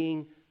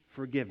bringing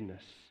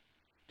forgiveness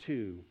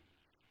to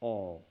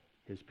all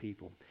his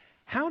people.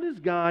 How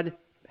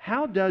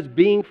does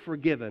being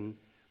forgiven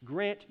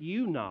grant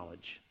you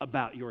knowledge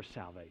about your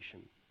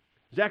salvation?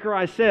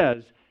 Zechariah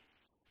says,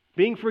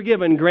 being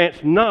forgiven grants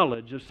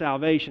knowledge of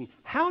salvation.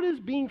 How does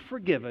being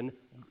forgiven,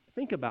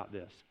 think about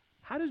this,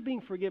 how does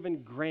being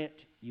forgiven grant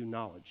you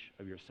knowledge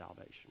of your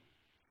salvation?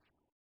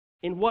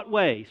 In what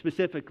way,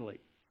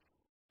 specifically?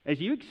 As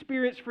you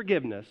experience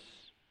forgiveness,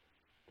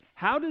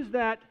 how does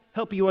that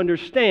help you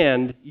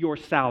understand your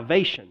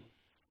salvation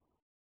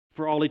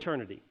for all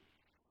eternity?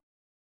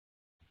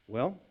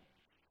 Well,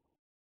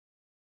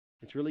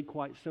 it's really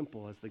quite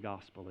simple, as the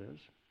gospel is.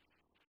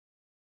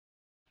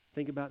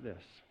 Think about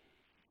this.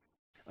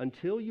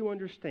 Until you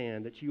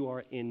understand that you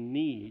are in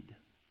need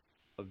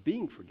of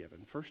being forgiven,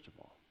 first of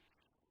all,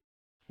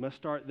 you must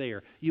start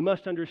there. You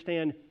must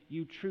understand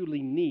you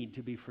truly need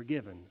to be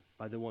forgiven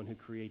by the one who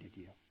created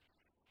you.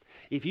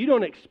 If you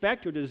don't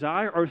expect or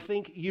desire or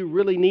think you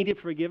really need it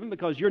forgiven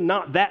because you're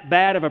not that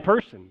bad of a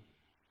person,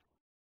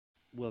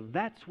 well,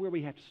 that's where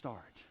we have to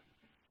start.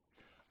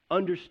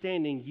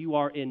 Understanding you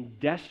are in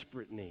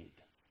desperate need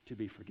to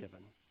be forgiven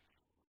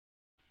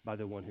by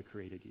the one who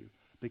created you,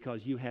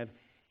 because you have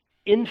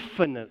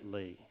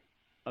infinitely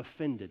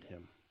offended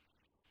him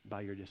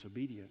by your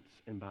disobedience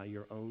and by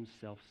your own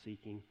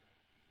self-seeking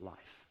life.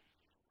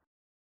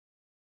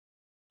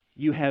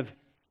 You have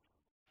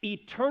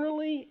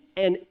eternally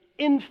and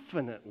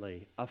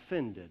infinitely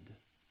offended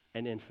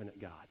an infinite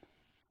God.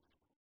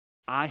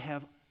 I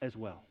have as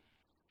well.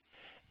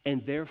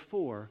 And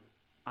therefore,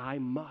 I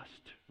must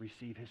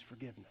receive his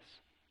forgiveness.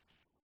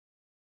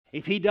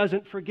 If he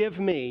doesn't forgive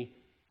me,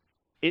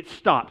 it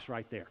stops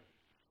right there.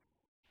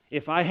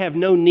 If I have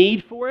no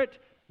need for it,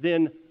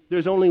 then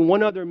there's only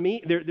one other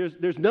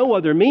there's no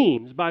other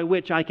means by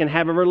which I can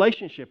have a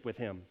relationship with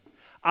him.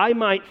 I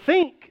might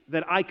think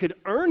that I could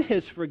earn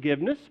his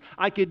forgiveness.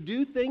 I could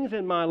do things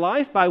in my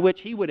life by which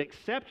he would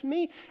accept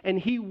me, and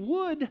he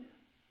would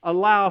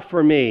allow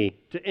for me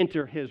to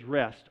enter his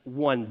rest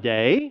one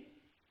day.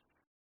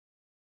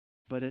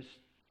 But it's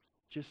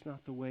just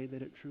not the way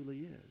that it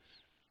truly is.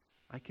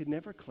 I could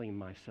never clean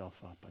myself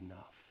up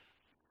enough.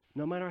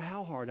 No matter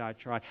how hard I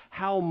try,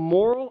 how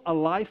moral a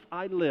life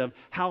I live,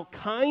 how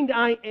kind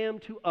I am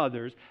to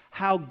others,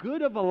 how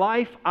good of a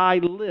life I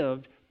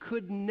lived,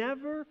 could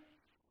never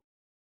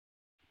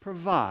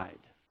provide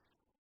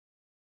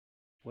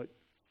what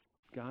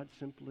God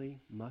simply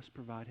must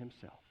provide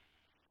himself,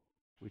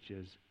 which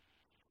is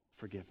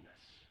forgiveness.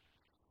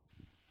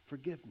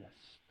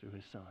 Forgiveness through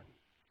his Son.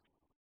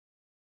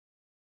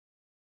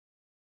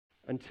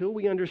 Until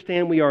we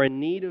understand we are in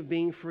need of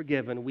being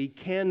forgiven, we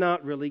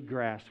cannot really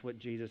grasp what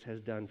Jesus has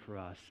done for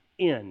us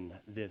in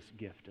this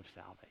gift of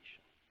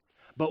salvation.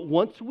 But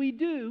once we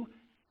do,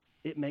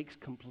 it makes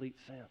complete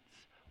sense.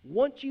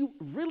 Once you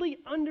really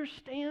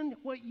understand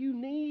what you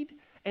need,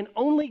 and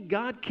only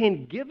God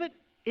can give it,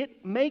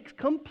 it makes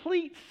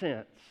complete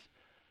sense.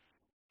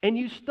 And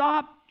you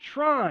stop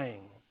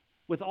trying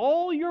with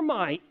all your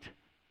might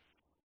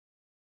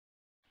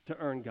to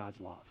earn God's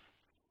love,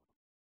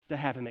 to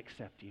have him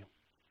accept you.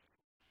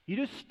 You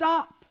just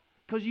stop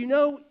because you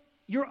know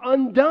you're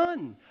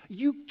undone.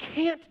 You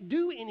can't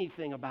do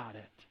anything about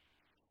it.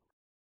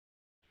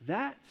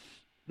 That's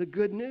the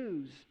good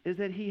news, is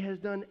that he has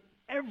done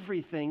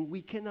everything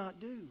we cannot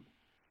do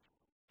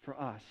for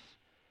us.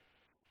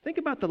 Think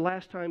about the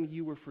last time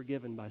you were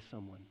forgiven by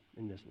someone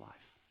in this life.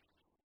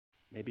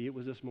 Maybe it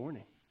was this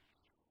morning.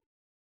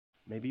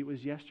 Maybe it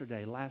was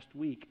yesterday, last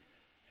week.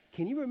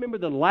 Can you remember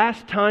the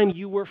last time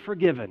you were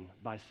forgiven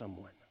by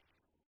someone?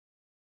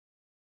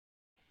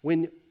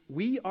 When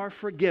we are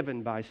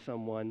forgiven by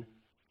someone,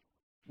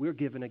 we're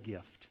given a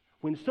gift.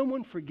 When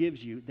someone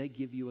forgives you, they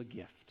give you a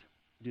gift.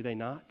 Do they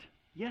not?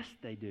 Yes,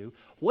 they do.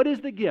 What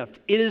is the gift?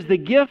 It is the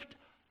gift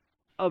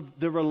of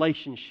the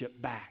relationship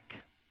back.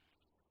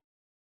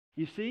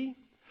 You see?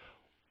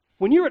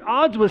 When you're at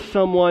odds with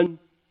someone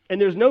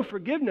and there's no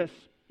forgiveness,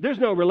 there's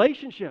no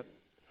relationship.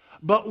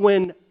 But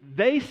when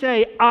they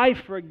say, I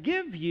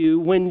forgive you,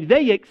 when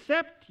they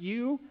accept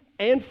you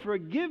and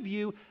forgive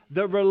you,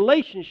 the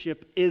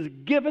relationship is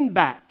given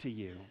back to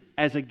you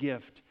as a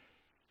gift,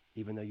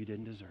 even though you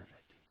didn't deserve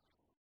it.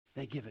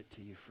 They give it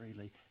to you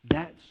freely.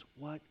 That's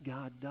what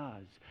God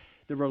does.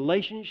 The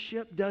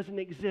relationship doesn't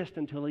exist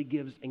until He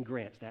gives and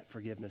grants that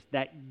forgiveness,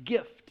 that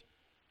gift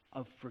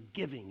of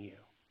forgiving you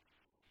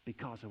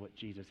because of what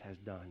Jesus has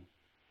done.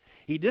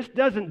 He just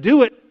doesn't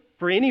do it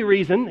for any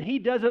reason. He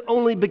does it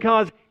only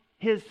because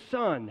His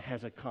Son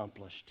has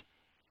accomplished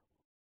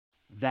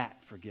that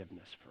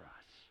forgiveness for us.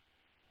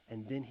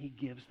 And then He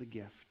gives the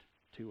gift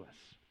to us.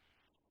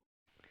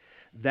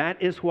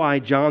 That is why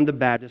John the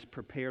Baptist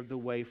prepared the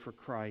way for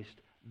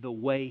Christ the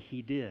way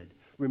he did.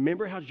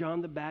 Remember how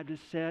John the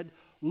Baptist said,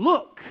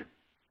 "Look,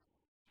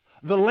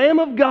 the Lamb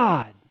of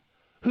God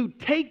who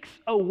takes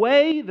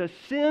away the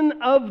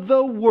sin of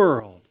the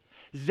world."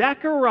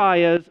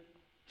 Zechariah's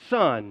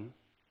son,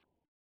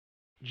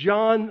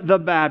 John the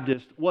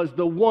Baptist, was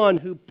the one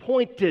who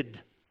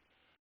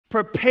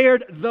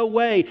prepared the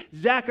way.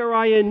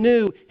 Zechariah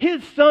knew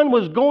his son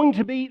was going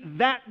to be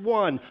that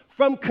one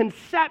from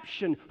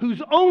conception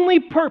whose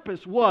only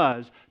purpose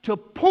was to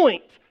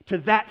point to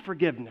that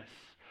forgiveness,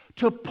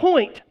 to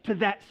point to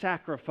that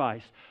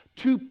sacrifice,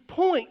 to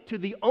point to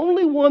the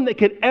only one that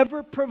could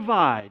ever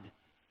provide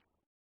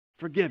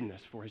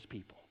forgiveness for his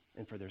people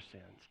and for their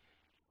sins.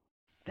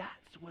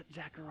 That's what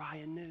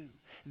Zechariah knew.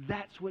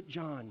 That's what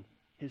John,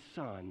 his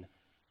son,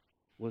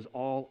 was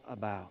all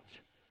about.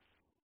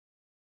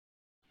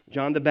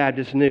 John the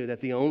Baptist knew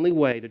that the only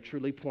way to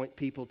truly point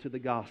people to the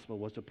gospel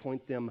was to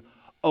point them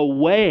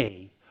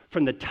away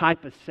from the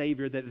type of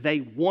Savior that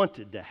they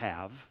wanted to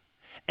have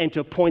and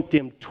to point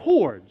them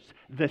towards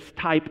this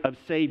type of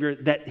Savior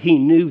that he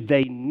knew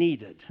they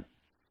needed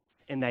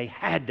and they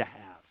had to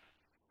have.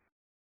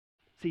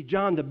 See,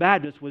 John the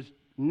Baptist was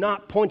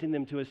not pointing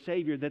them to a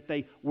Savior that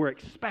they were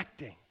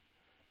expecting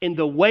in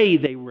the way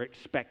they were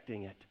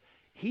expecting it.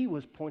 He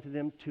was pointing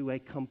them to a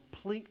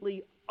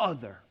completely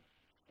other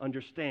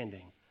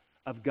understanding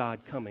of God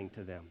coming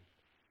to them.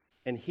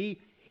 And he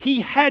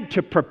had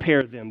to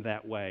prepare them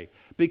that way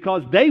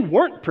because they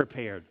weren't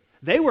prepared.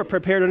 They were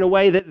prepared in a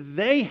way that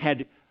they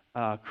had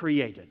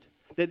created,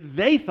 that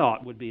they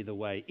thought would be the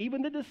way,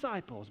 even the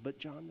disciples. But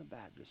John the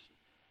Baptist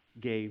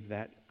gave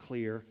that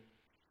clear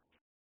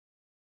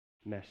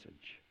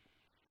message.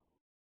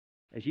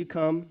 As you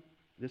come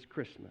this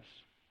Christmas,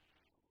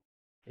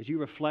 as you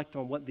reflect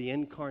on what the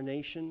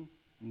incarnation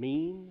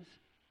means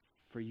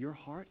for your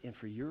heart and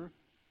for your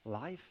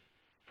life,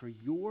 for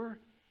your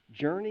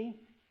journey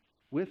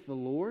with the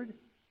Lord,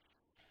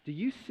 do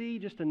you see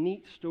just a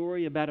neat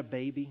story about a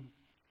baby?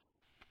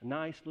 A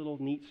nice little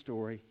neat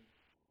story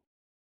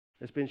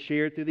that's been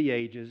shared through the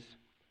ages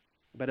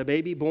about a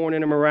baby born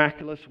in a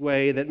miraculous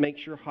way that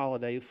makes your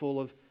holiday full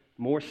of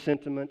more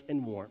sentiment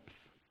and warmth.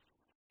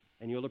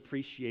 And you'll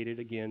appreciate it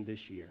again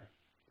this year.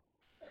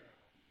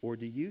 Or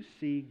do you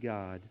see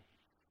God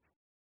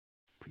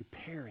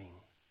preparing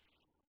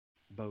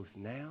both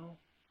now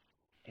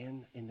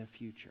and in the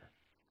future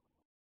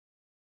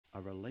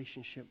a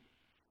relationship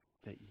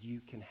that you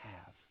can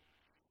have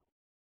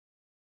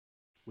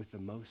with the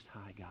Most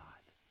High God?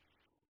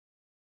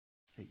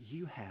 That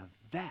you have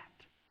that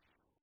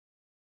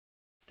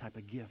type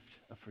of gift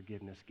of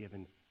forgiveness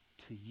given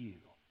to you.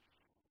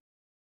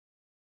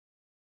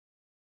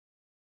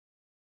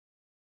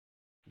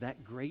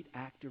 That great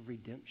act of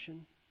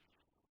redemption,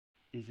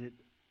 is it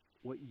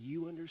what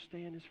you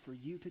understand is for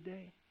you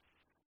today?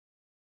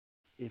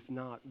 If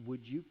not,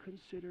 would you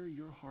consider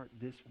your heart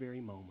this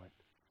very moment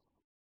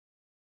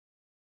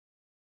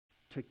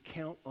to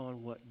count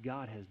on what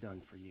God has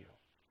done for you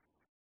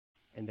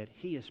and that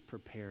He has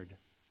prepared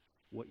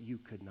what you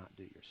could not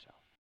do yourself?